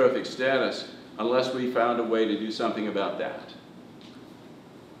non-eutrophic status unless we found a way to do something about that.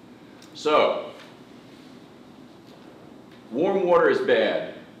 So, warm water is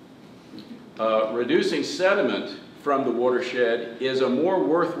bad. Reducing sediment from the watershed is a more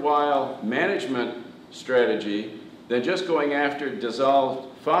worthwhile management strategy than just going after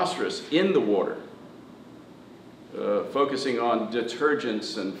dissolved phosphorus in the water. Focusing on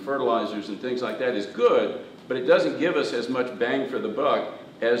detergents and fertilizers and things like that is good, but it doesn't give us as much bang for the buck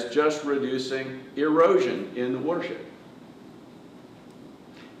as just reducing erosion in the watershed.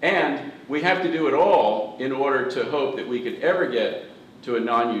 And we have to do it all in order to hope that we could ever get to a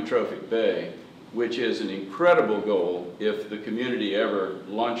non-eutrophic bay, which is an incredible goal. If the community ever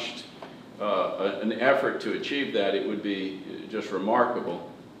launched an effort to achieve that, it would be just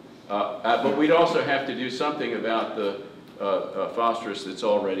remarkable. But we'd also have to do something about the phosphorus that's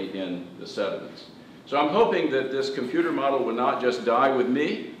already in the sediments. So I'm hoping that this computer model will not just die with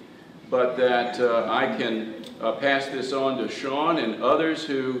me, but that I can pass this on to Sean and others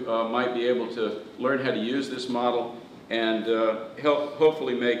who might be able to learn how to use this model and help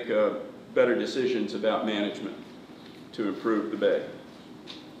hopefully make better decisions about management to improve the bay.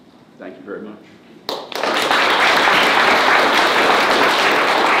 Thank you very much.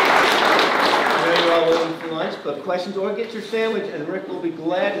 have questions, or get your sandwich, and Rick will be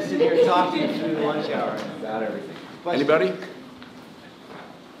glad to sit here and talk to you through the lunch hour about everything. Questions? Anybody?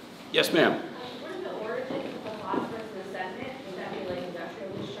 Yes, ma'am. What are the origins of the phosphorus in the sediment? Would that be like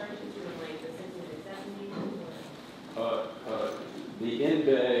industrial discharges from like the 60s and 70s? The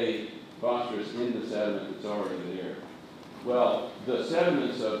in-bay phosphorus in the sediment that's already there. Well, the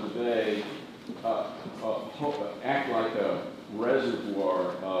sediments of the bay act like a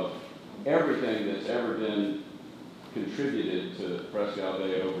reservoir of everything that's ever been contributed to Presque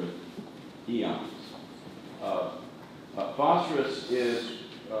Bay over eons. Phosphorus is,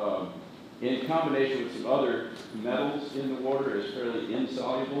 in combination with some other metals in the water, is fairly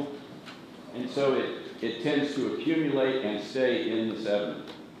insoluble, and so it tends to accumulate and stay in the sediment.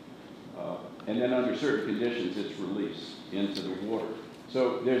 And then under certain conditions, it's released into the water.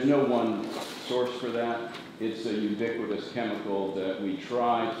 So there's no one source for that. It's a ubiquitous chemical that we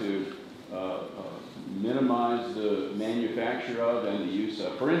try to minimize the manufacture of and the use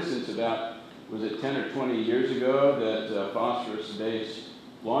of. For instance, about, was it 10 or 20 years ago that phosphorus-based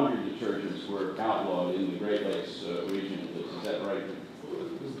laundry detergents were outlawed in the Great Lakes region? Is that right?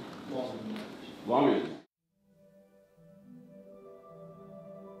 Longer.